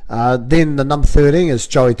 Then the number 13 is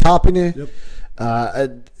Joey Tapine. Yep.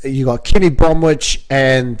 You got Kenny Bromwich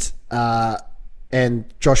and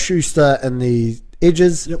Josh Schuster in the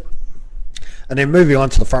edges. Yep. And then moving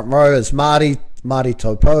on to the front row is Marty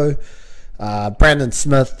Topo, Brandon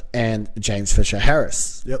Smith, and James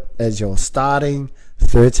Fisher-Harris. Yep. As your starting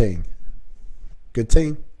 13. Good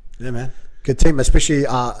team. Yeah, man. Good team, especially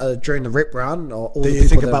during the rep round. Do you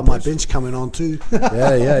think about my bench coming on too?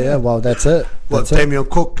 Yeah. Well, that's it. Damien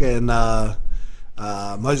Cook and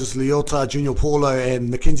Moses Leota, Junior Paulo, and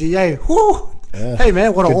Mackenzie Yeh. Woo! Yeah. Hey,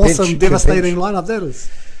 man, what an awesome, devastating lineup that is.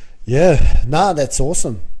 Yeah, that's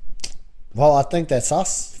awesome. Well, I think that's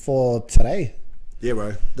us for today. Yeah,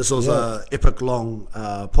 bro. This was a epic long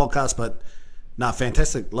podcast, but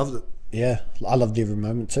fantastic. Loved it. Yeah, I loved every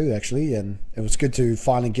moment too, actually, and it was good to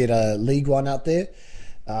finally get a League One out there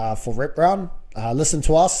for rep round. Listen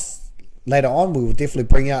to us later on. We will definitely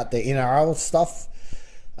bring out the NRL stuff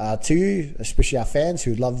to you, especially our fans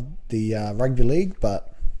who love the rugby league.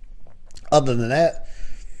 But other than that,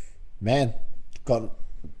 man, don't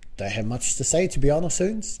have much to say, to be honest,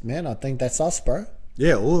 Soons. Man, I think that's us, bro.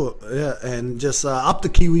 Yeah, and just up the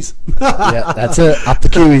Kiwis. Yeah, that's it. Up the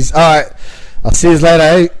Kiwis. All right. I'll see you later.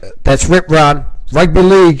 Hey, that's Rip Run Rugby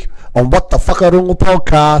League on What the Whakarunga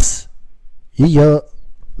Podcast. Yeah.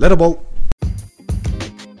 Let it go.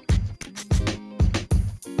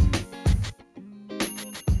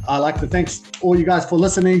 I'd like to thank all you guys for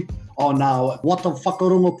listening on our What the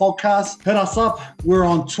Whakarunga Podcast. Hit us up. We're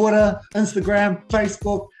on Twitter, Instagram,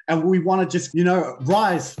 Facebook, and we want to just,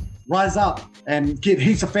 rise up and get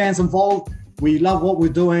heaps of fans involved. We love what we're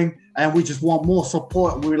doing, and we just want more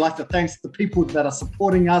support. We would like to thank the people that are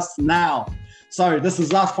supporting us now. So this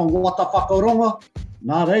is us from What the Fuck Oronga.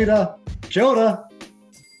 Nā reira, kia ora.